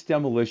when it's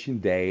demolition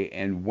day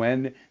and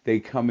when they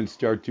come and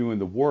start doing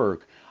the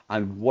work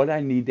on what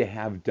I need to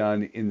have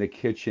done in the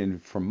kitchen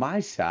from my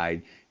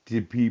side to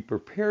be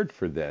prepared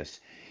for this.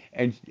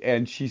 And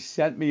she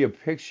sent me a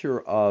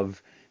picture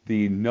of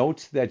the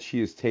notes that she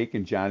has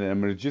taken, John, and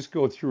I'm going to just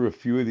go through a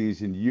few of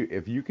these, and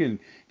if you can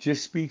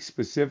just speak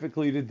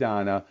specifically to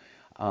Donna.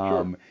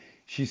 Sure.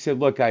 She said,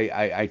 look,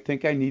 I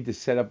think I need to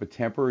set up a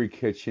temporary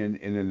kitchen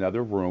in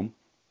another room.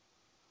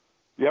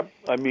 Yep.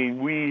 I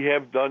mean, we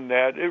have done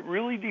that. It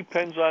really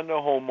depends on the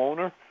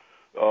homeowner.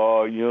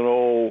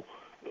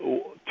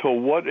 To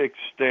what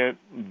extent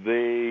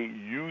they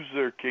use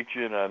their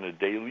kitchen on a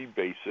daily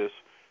basis.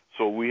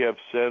 So we have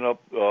set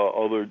up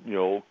other,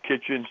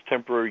 kitchens,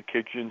 temporary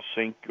kitchens,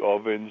 sink,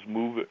 ovens,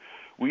 move it.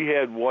 We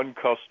had one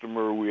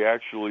customer, we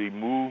actually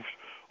moved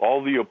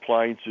all the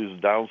appliances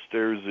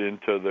downstairs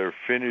into their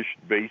finished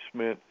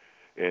basement,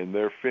 and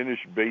their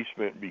finished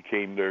basement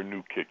became their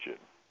new kitchen.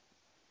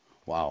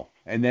 Wow.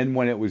 And then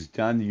when it was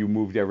done, you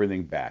moved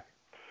everything back.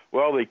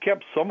 Well, they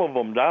kept some of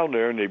them down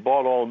there, and they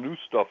bought all new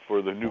stuff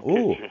for the new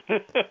Ooh.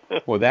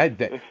 kitchen. Well,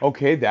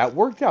 okay, that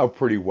worked out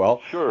pretty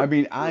well. Sure. I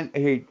mean,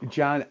 hey,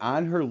 John,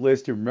 on her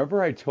list,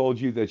 remember I told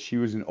you that she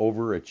was an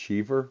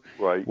overachiever?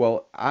 Right.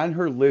 Well, on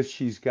her list,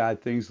 she's got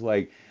things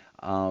like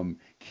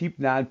keep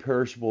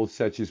non-perishables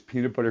such as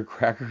peanut butter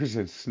crackers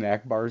and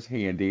snack bars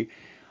handy.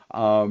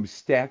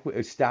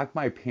 Stock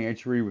my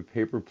pantry with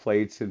paper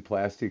plates and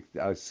plastic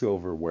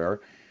silverware.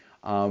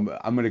 I'm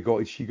gonna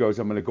go. She goes.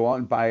 I'm gonna go out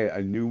and buy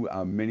a new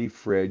mini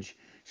fridge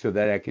so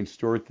that I can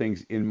store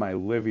things in my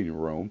living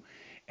room.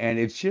 And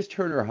it's just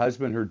her and her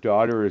husband. Her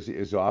daughter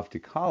is off to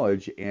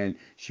college, and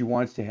she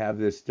wants to have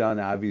this done.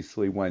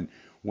 Obviously,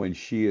 when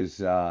she is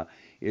gone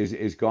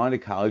to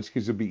college,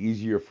 because it'll be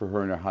easier for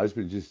her and her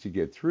husband just to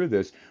get through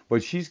this.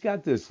 But she's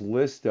got this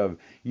list of,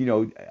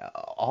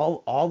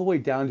 all the way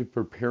down to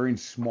preparing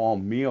small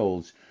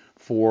meals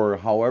for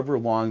however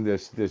long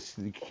this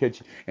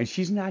kitchen, and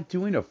she's not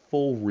doing a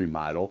full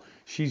remodel.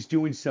 She's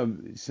doing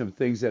some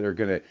things that are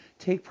going to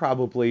take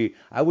probably,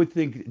 I would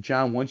think,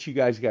 John, once you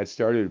guys got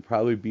started, it'd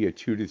probably be a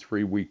 2 to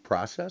 3 week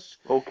process.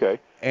 Okay.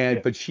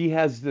 But she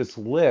has this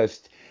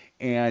list,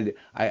 and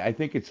I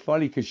think it's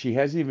funny because she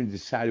hasn't even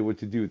decided what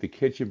to do with the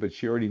kitchen, but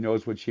she already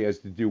knows what she has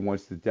to do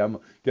once the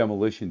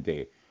demolition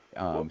day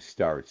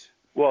starts.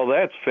 Well,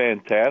 that's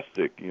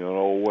fantastic.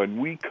 When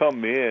we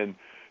come in,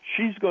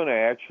 she's going to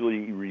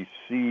actually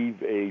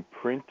receive a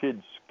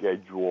printed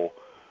schedule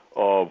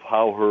of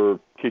how her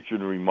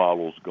kitchen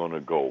remodel is going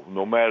to go,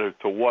 no matter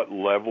to what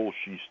level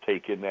she's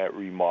taking that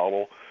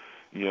remodel.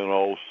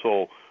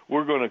 So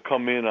we're going to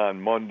come in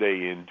on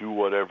Monday and do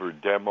whatever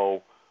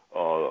demo.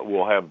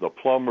 We'll have the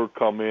plumber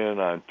come in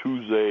on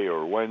Tuesday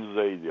or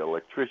Wednesday. The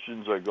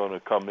electricians are going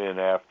to come in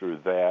after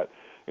that.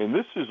 And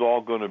this is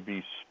all going to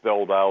be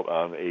spelled out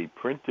on a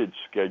printed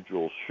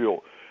schedule.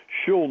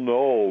 She'll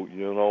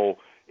know,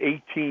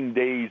 18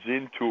 days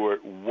into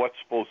it, what's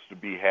supposed to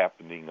be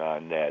happening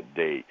on that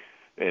day.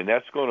 And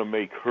that's going to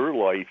make her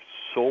life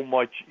so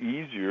much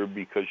easier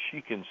because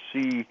she can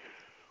see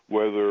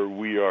whether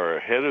we are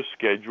ahead of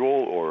schedule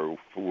or if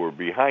we're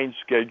behind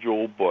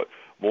schedule, but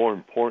more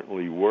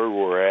importantly, where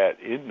we're at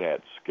in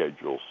that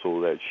schedule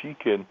so that she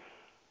can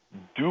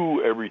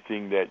do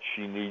everything that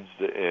she needs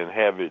to and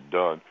have it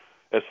done.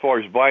 As far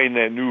as buying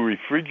that new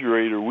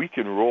refrigerator, we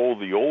can roll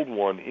the old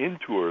one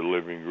into her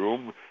living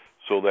room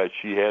so that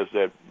she has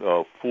that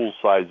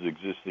full-size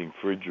existing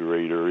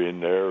refrigerator in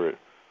there.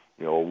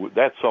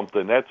 That's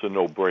a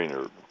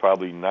no-brainer.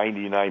 Probably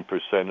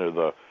 99% of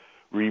the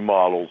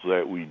remodels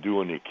that we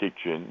do in the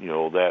kitchen,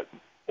 that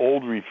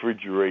old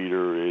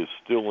refrigerator is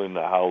still in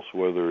the house,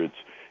 whether it's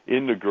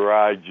in the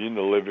garage, in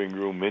the living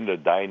room, in the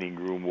dining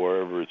room,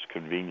 wherever it's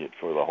convenient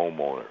for the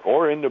homeowner,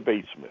 or in the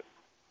basement.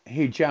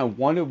 Hey, John,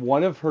 one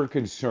of her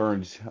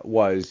concerns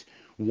was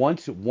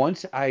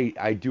once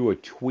I do a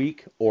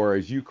tweak, or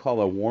as you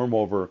call a warm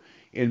over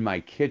in my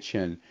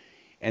kitchen,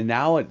 and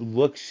now it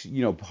looks,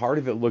 part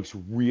of it looks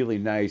really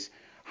nice.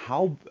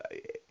 How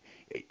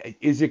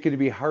is it going to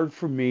be hard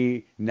for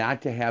me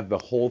not to have the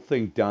whole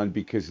thing done,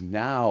 because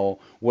now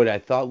what I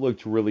thought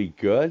looked really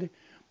good,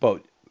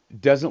 but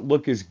doesn't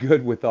look as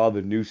good with all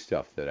the new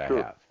stuff that I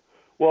have?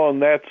 Well,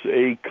 and that's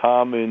a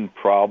common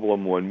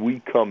problem when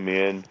we come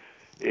in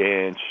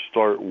and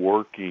start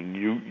working.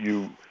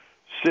 You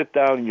sit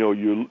down,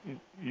 you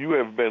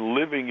have been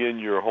living in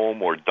your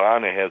home, or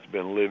Donna has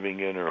been living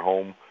in her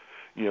home,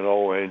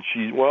 and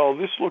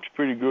this looks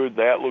pretty good,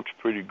 that looks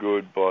pretty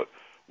good, but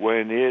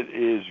when it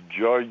is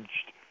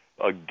judged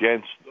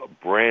against a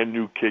brand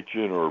new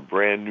kitchen or a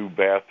brand new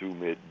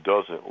bathroom, it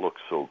doesn't look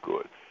so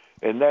good.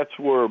 And that's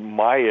where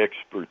my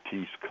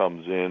expertise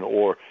comes in,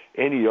 or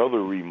any other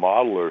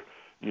remodeler.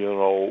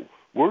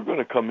 We're going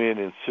to come in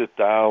and sit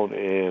down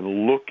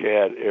and look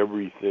at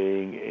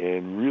everything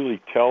and really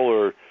tell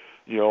her,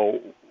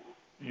 you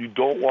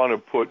don't want to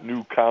put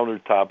new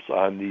countertops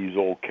on these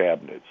old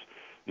cabinets.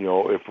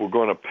 If we're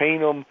going to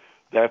paint them,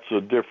 that's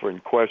a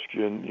different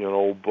question,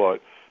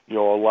 but, a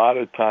lot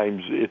of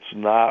times it's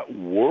not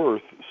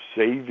worth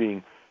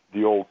saving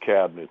the old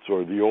cabinets,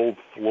 or the old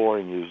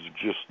flooring is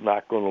just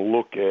not going to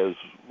look as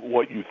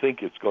what you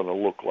think it's going to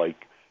look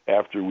like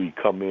after we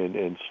come in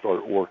and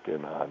start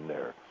working on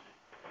there.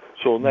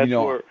 So that's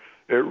where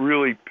it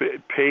really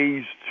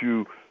pays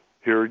to,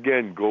 here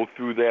again, go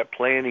through that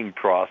planning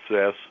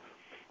process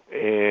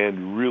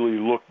and really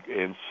look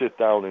and sit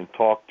down and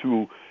talk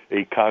to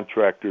a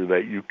contractor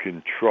that you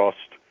can trust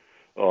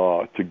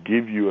to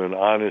give you an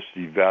honest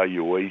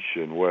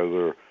evaluation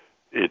whether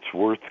it's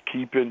worth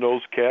keeping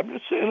those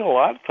cabinets. And a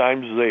lot of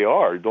times they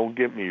are. Don't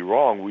get me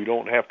wrong. We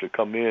don't have to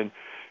come in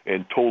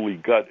and totally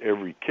gut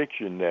every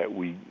kitchen that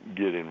we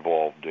get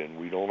involved in.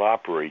 We don't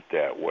operate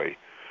that way.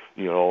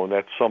 And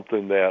that's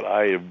something that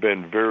I have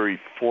been very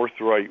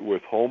forthright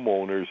with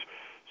homeowners.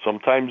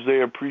 Sometimes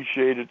they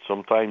appreciate it,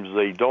 sometimes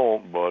they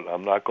don't, but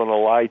I'm not going to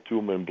lie to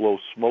them and blow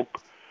smoke,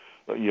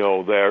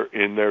 there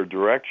in their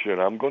direction.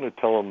 I'm going to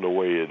tell them the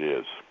way it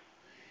is.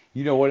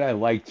 What I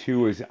like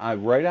too is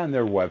right on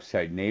their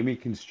website,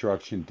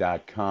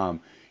 NAMIconstruction.com,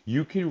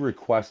 you can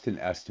request an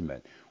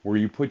estimate where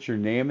you put your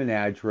name and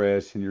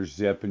address and your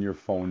zip and your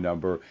phone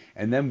number,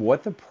 and then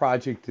what the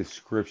project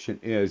description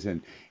is.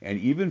 And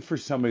even for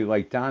somebody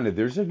like Donna,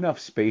 there's enough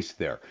space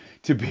there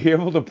to be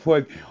able to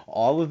put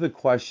all of the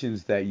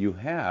questions that you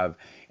have,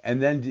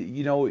 and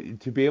then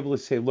to be able to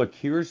say, look,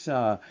 here's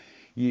how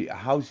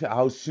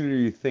soon are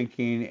you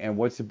thinking, and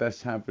what's the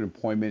best time for an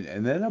appointment,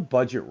 and then a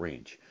budget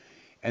range.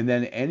 And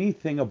then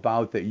anything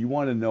about that you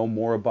want to know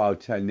more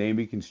about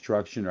NAMI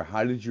construction, or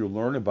how did you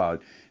learn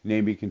about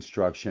NAMI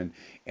construction.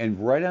 And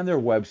right on their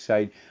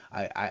website,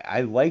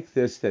 I like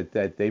this,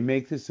 that they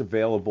make this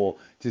available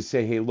to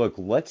say, hey, look,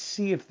 let's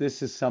see if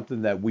this is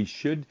something that we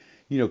should,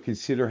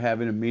 consider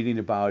having a meeting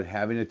about,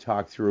 having a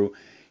talk through.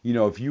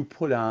 If you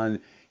put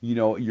on,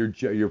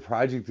 your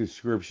project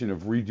description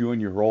of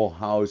redoing your whole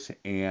house,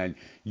 and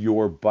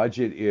your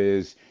budget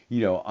is,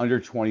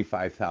 under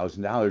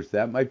 $25,000,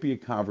 that might be a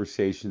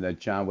conversation that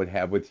John would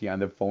have with you on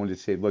the phone to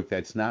say, look,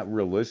 that's not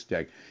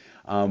realistic.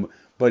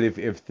 But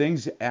if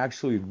things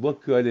actually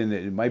look good and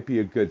it might be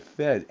a good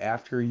fit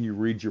after you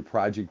read your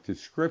project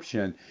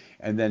description,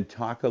 and then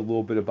talk a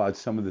little bit about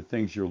some of the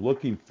things you're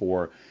looking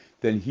for,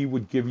 then he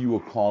would give you a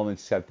call and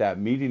set that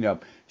meeting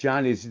up.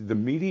 John, is the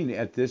meeting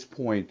at this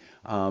point,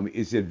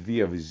 is it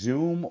via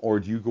Zoom, or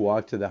do you go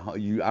out to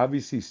you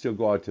obviously still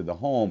go out to the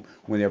home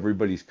when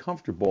everybody's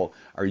comfortable.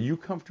 Are you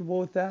comfortable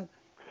with that?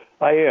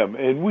 I am,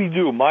 and we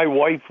do. My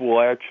wife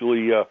will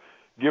actually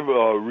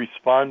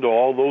respond to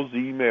all those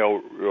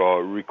email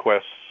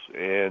requests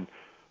and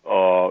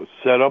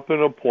set up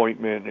an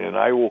appointment, and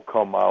I will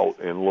come out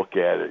and look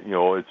at it.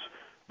 The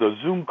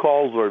Zoom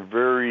calls are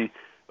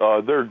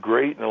they're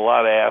great in a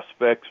lot of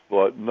aspects,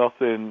 but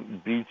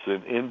nothing beats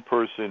an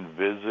in-person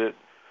visit,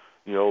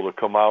 to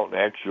come out and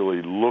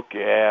actually look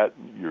at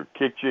your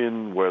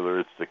kitchen, whether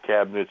it's the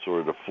cabinets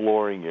or the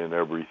flooring and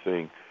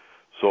everything.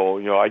 So,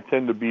 I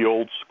tend to be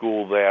old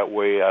school that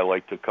way. I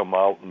like to come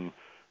out and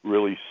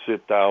really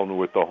sit down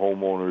with the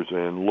homeowners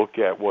and look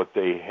at what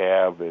they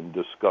have and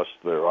discuss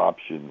their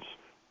options.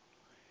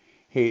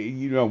 Hey,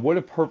 what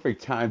a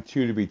perfect time,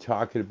 too, to be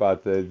talking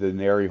about the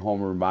NARI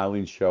Home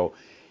Remodeling Show.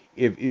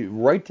 If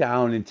write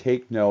down and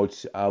take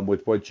notes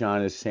with what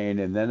John is saying,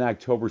 and then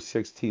October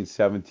 16th,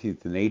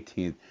 17th, and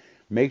 18th,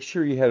 make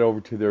sure you head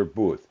over to their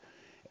booth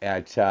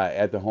at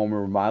the Home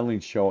Remodeling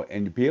Show,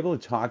 and be able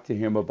to talk to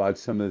him about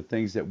some of the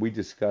things that we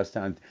discussed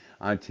on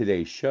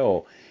today's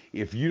show.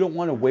 If you don't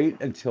want to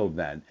wait until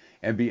then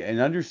and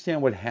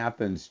understand what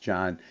happens,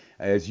 John,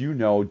 as you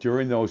know,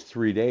 during those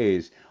 3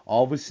 days,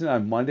 all of a sudden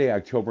on Monday,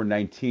 October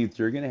 19th,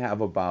 you're going to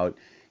have about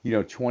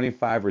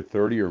 25 or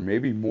 30 or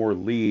maybe more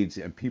leads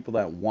and people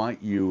that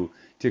want you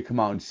to come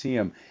out and see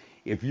them.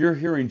 If you're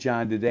hearing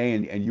John today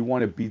and you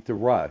want to beat the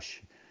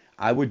rush,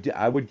 I would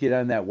get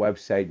on that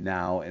website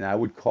now, and I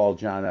would call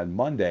John on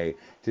Monday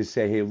to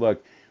say, hey,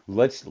 look,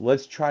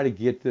 let's try to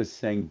get this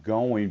thing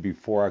going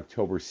before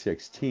October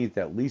 16th,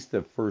 at least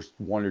the first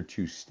 1 or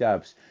 2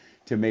 steps,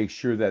 to make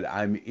sure that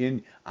I'm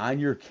on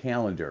your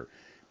calendar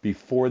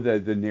before the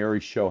NARI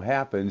show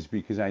happens,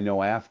 because I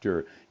know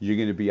after you're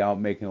going to be out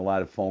making a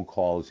lot of phone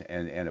calls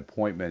and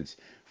appointments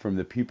from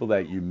the people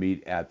that you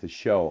meet at the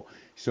show.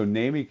 So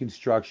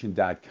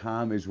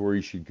NAMIConstruction.com is where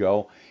you should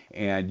go,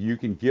 and you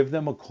can give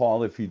them a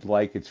call if you'd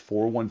like. It's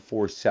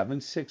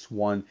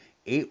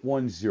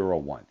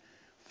 414-761-8101.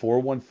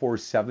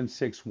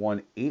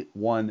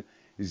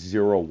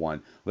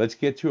 414-761-8101. Let's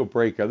get to a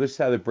break. Other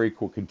side of the break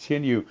will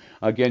continue.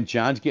 Again,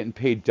 John's getting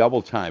paid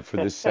double time for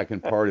this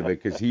second part of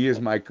it, because he is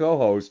my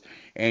co-host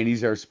and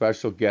he's our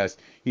special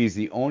guest. He's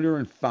the owner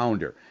and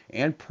founder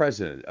and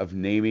president of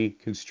NAMI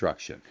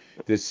Construction.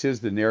 This is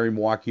the NARI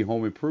Milwaukee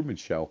Home Improvement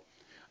Show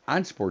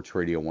on Sports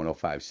Radio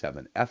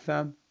 105.7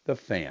 FM, The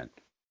Fan.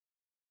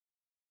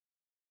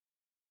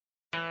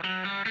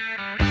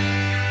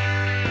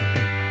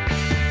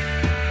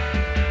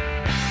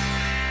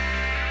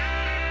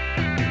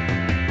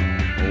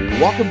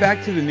 Welcome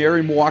back to the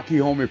NARI Milwaukee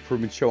Home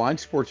Improvement Show on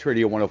Sports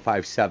Radio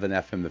 105.7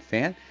 FM, The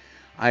Fan.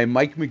 I am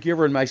Mike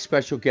McGivern, my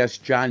special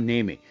guest, John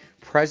NAMI,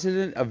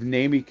 president of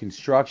NAMI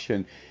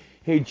Construction.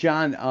 Hey,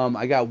 John,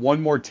 I got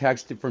one more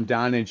text from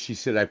Donna, and she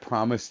said, I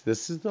promise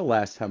this is the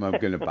last time I'm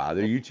going to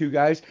bother you two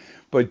guys.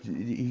 But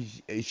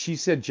she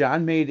said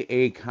John made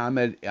a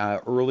comment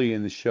early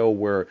in the show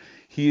where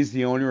he is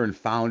the owner and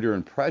founder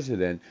and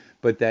president,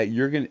 but that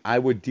I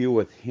would deal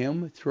with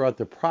him throughout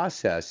the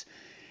process.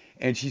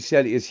 And she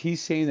said, is he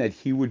saying that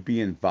he would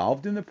be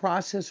involved in the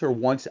process, or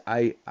once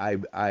I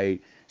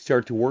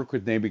start to work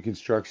with NAMI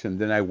Construction,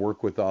 then I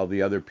work with all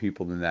the other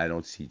people, and I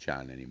don't see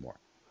John anymore?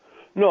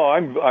 No,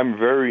 I'm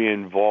very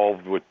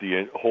involved with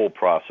the whole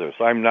process.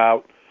 I'm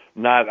not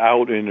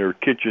out in her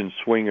kitchen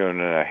swinging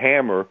a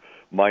hammer.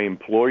 My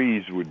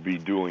employees would be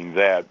doing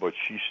that, but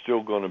she's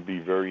still going to be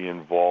very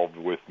involved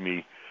with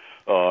me.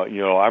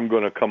 I'm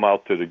going to come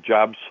out to the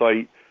job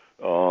site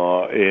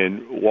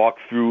and walk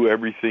through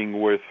everything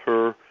with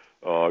her.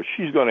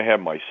 She's going to have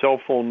my cell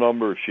phone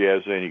number if she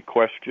has any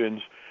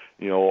questions.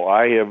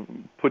 I have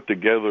put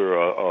together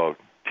a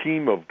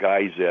team of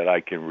guys that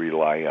I can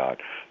rely on.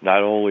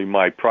 Not only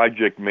my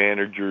project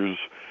managers,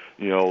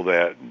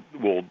 that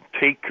will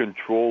take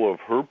control of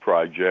her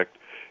project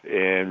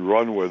and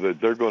run with it.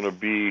 They're going to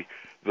be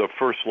the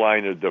first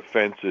line of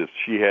defense if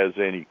she has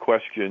any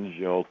questions.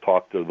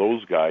 Talk to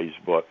those guys.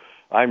 But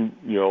I'm,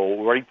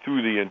 right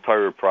through the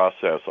entire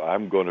process,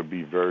 I'm going to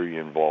be very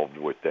involved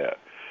with that.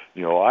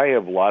 I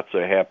have lots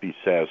of happy,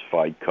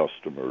 satisfied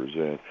customers,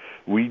 and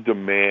we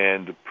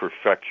demand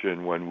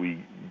perfection when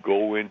we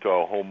go into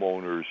a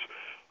homeowner's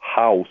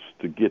house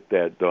to get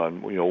that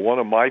done. One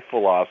of my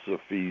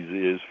philosophies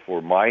is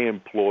for my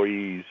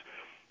employees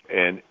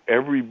and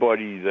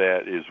everybody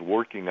that is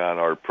working on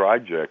our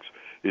projects,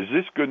 is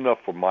this good enough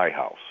for my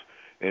house?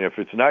 And if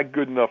it's not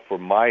good enough for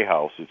my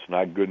house, it's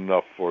not good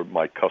enough for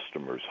my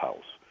customer's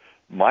house.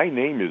 My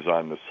name is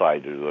on the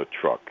side of the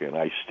truck, and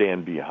I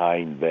stand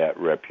behind that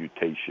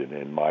reputation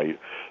and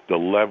the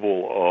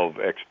level of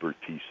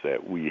expertise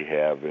that we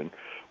have and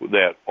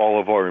that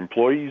all of our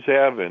employees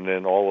have, and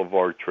then all of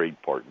our trade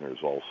partners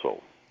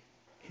also.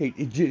 Hey,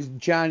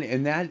 John,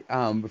 and that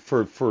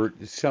for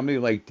somebody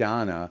like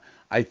Donna,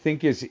 I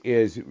think is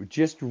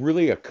just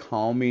really a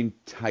calming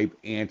type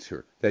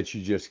answer that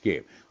you just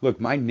gave.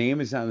 Look, my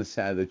name is on the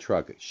side of the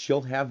truck.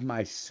 She'll have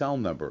my cell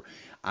number.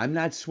 I'm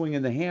not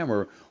swinging the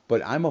hammer,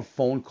 but I'm a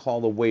phone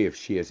call away if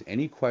she has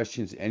any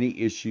questions,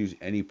 any issues,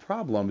 any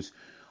problems.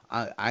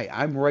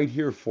 I'm right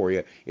here for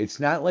you. It's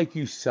not like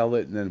you sell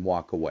it and then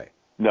walk away.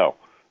 No,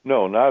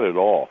 not at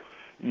all.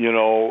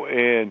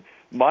 And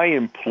my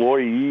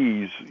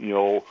employees,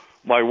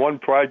 my one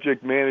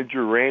project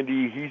manager,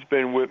 Randy, he's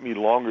been with me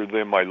longer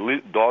than my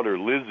daughter,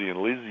 Lizzie,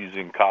 and Lizzie's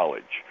in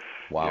college.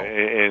 Wow.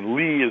 And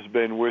Lee has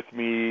been with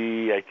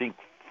me, I think,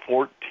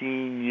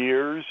 14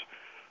 years.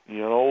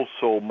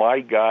 So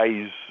my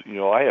guys,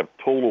 I have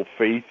total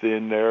faith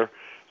in there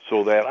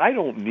so that I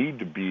don't need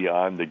to be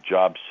on the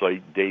job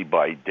site day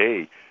by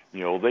day.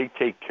 They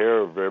take care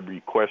of every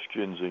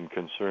questions and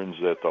concerns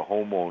that the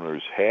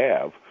homeowners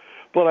have.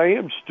 But I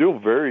am still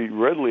very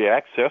readily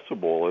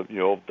accessible. If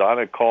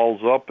Donna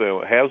calls up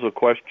and has a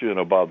question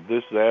about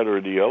this, that,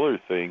 or the other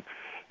thing,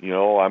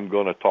 I'm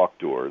going to talk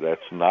to her.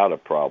 That's not a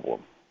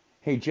problem.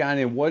 Hey, John,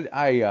 and what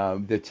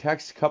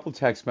couple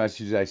text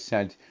messages I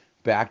sent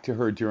back to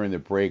her during the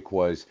break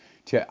was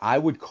I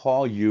would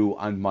call you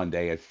on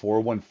Monday at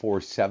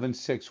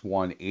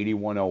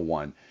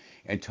 414-761-8101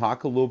 and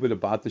talk a little bit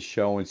about the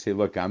show and say,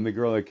 look, I'm the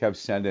girl that kept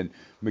sending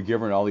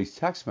McGivern all these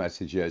text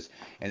messages,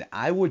 and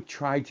I would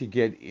try to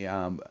get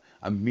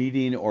a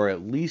meeting or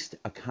at least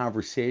a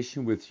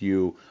conversation with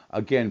you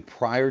again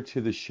prior to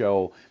the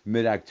show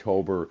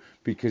mid-October,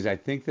 because I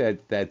think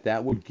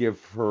that would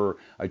give her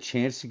a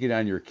chance to get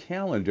on your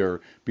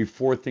calendar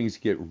before things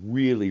get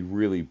really,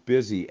 really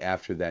busy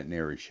after that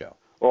NARI show.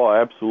 Oh,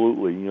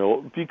 absolutely.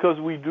 Because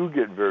we do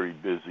get very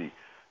busy,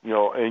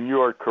 and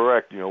you are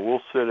correct. We'll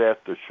sit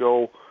at the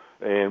show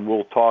and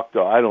we'll talk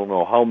to, I don't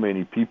know how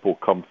many people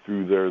come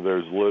through there.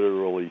 There's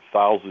literally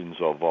thousands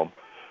of them.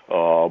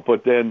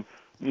 But then,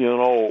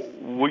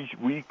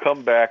 we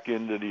come back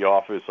into the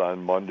office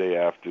on Monday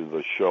after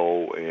the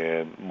show,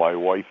 and my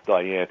wife,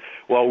 Diane,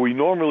 well, we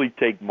normally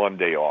take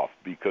Monday off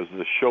because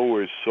the show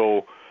is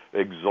so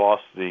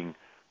exhausting.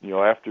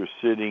 After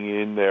sitting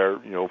in there,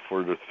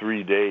 for the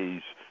 3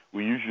 days,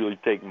 we usually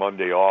take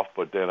Monday off,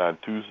 but then on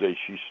Tuesday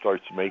she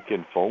starts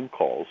making phone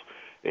calls.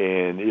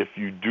 And if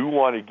you do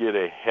want to get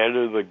ahead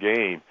of the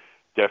game,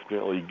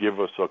 definitely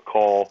give us a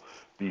call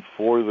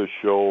before the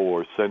show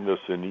or send us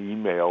an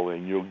email,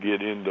 and you'll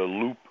get in the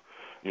loop.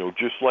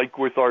 Just like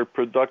with our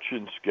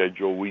production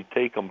schedule, we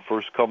take them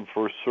first come,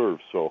 first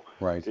serve. So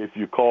right. If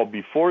you call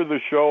before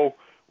the show,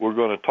 we're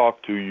going to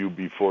talk to you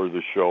before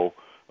the show.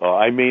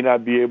 I may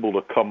not be able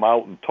to come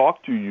out and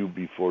talk to you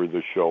before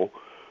the show,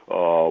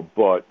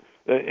 but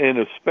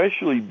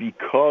especially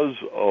because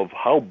of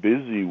how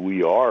busy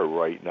we are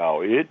right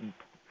now,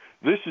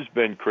 this has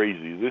been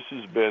crazy. This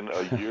has been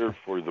a year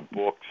for the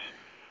books.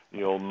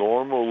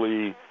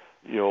 Normally,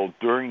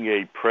 during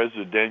a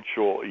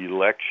presidential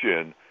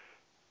election,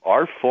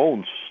 our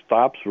phone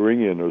stops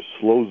ringing or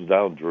slows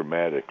down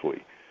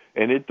dramatically.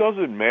 And it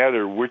doesn't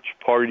matter which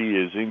party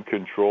is in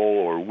control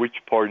or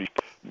which party,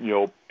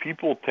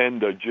 people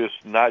tend to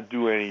just not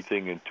do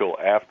anything until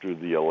after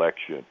the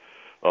election.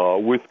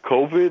 With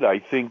COVID, I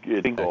think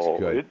that's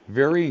good.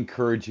 Very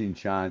encouraging,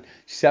 John.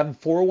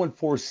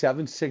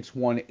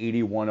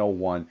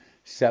 414-761-8101,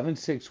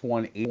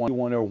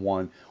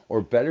 761-8101,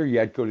 or better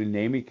yet, go to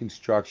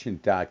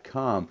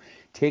NAMIConstruction.com.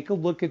 Take a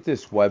look at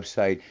this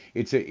website.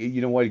 It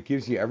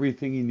gives you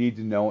everything you need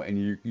to know,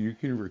 and you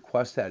can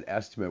request that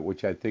estimate,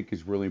 which I think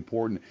is really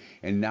important.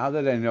 And now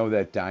that I know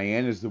that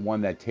Diane is the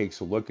one that takes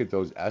a look at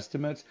those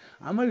estimates,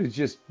 I'm going to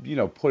just,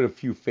 put a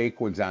few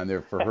fake ones on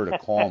there for her to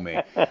call me.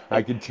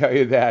 I can tell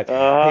you that.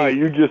 Hey,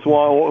 you just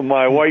want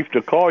my wife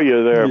to call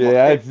you there.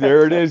 Yeah,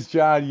 there it is,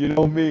 John. You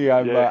know me.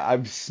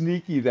 I'm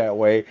sneaky that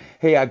way.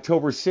 Hey,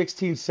 October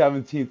 16th,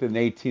 17th, and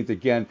 18th.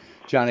 Again,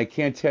 John, I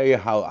can't tell you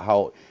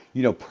how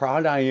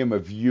proud I am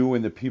of you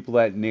and the people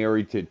at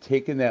NARI to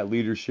taking that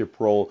leadership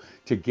role,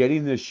 to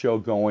getting this show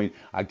going,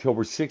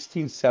 October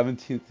 16th,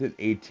 17th, and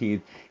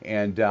 18th.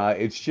 And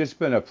it's just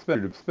been a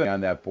pleasure to be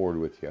on that board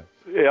with you.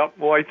 Yeah,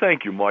 well, I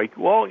thank you, Mike.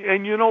 Well,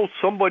 and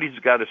somebody's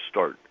got to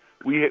start.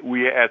 We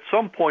at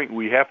some point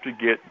we have to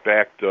get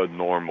back to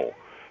normal.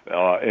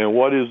 And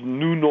what is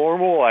new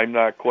normal, I'm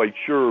not quite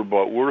sure,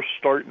 but we're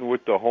starting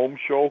with the home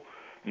show.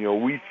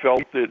 We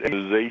felt that as an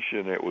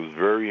organization it was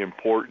very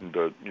important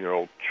to,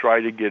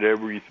 try to get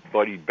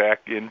everybody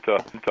back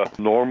into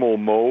normal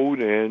mode,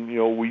 and,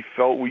 we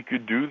felt we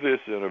could do this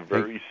in a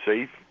very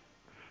safe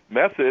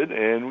method,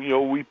 and,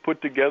 we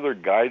put together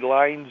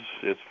guidelines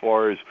as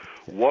far as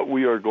what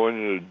we are going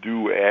to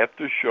do at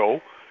the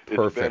show.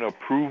 It's been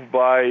approved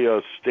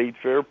by State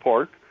Fair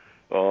Park.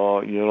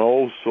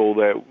 So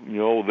that,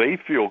 they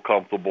feel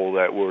comfortable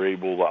that we're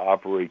able to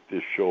operate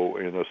this show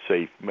in a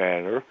safe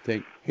manner.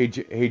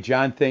 Hey,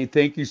 John,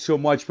 thank you so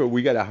much, but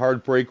we got a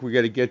hard break we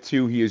got to get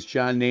to. He is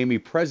John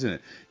Namey,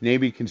 President,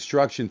 Namey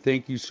Construction.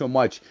 Thank you so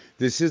much.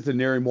 This is the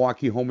NARI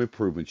Milwaukee Home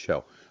Improvement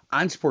Show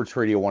on Sports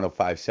Radio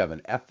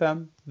 105.7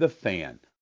 FM, The Fan.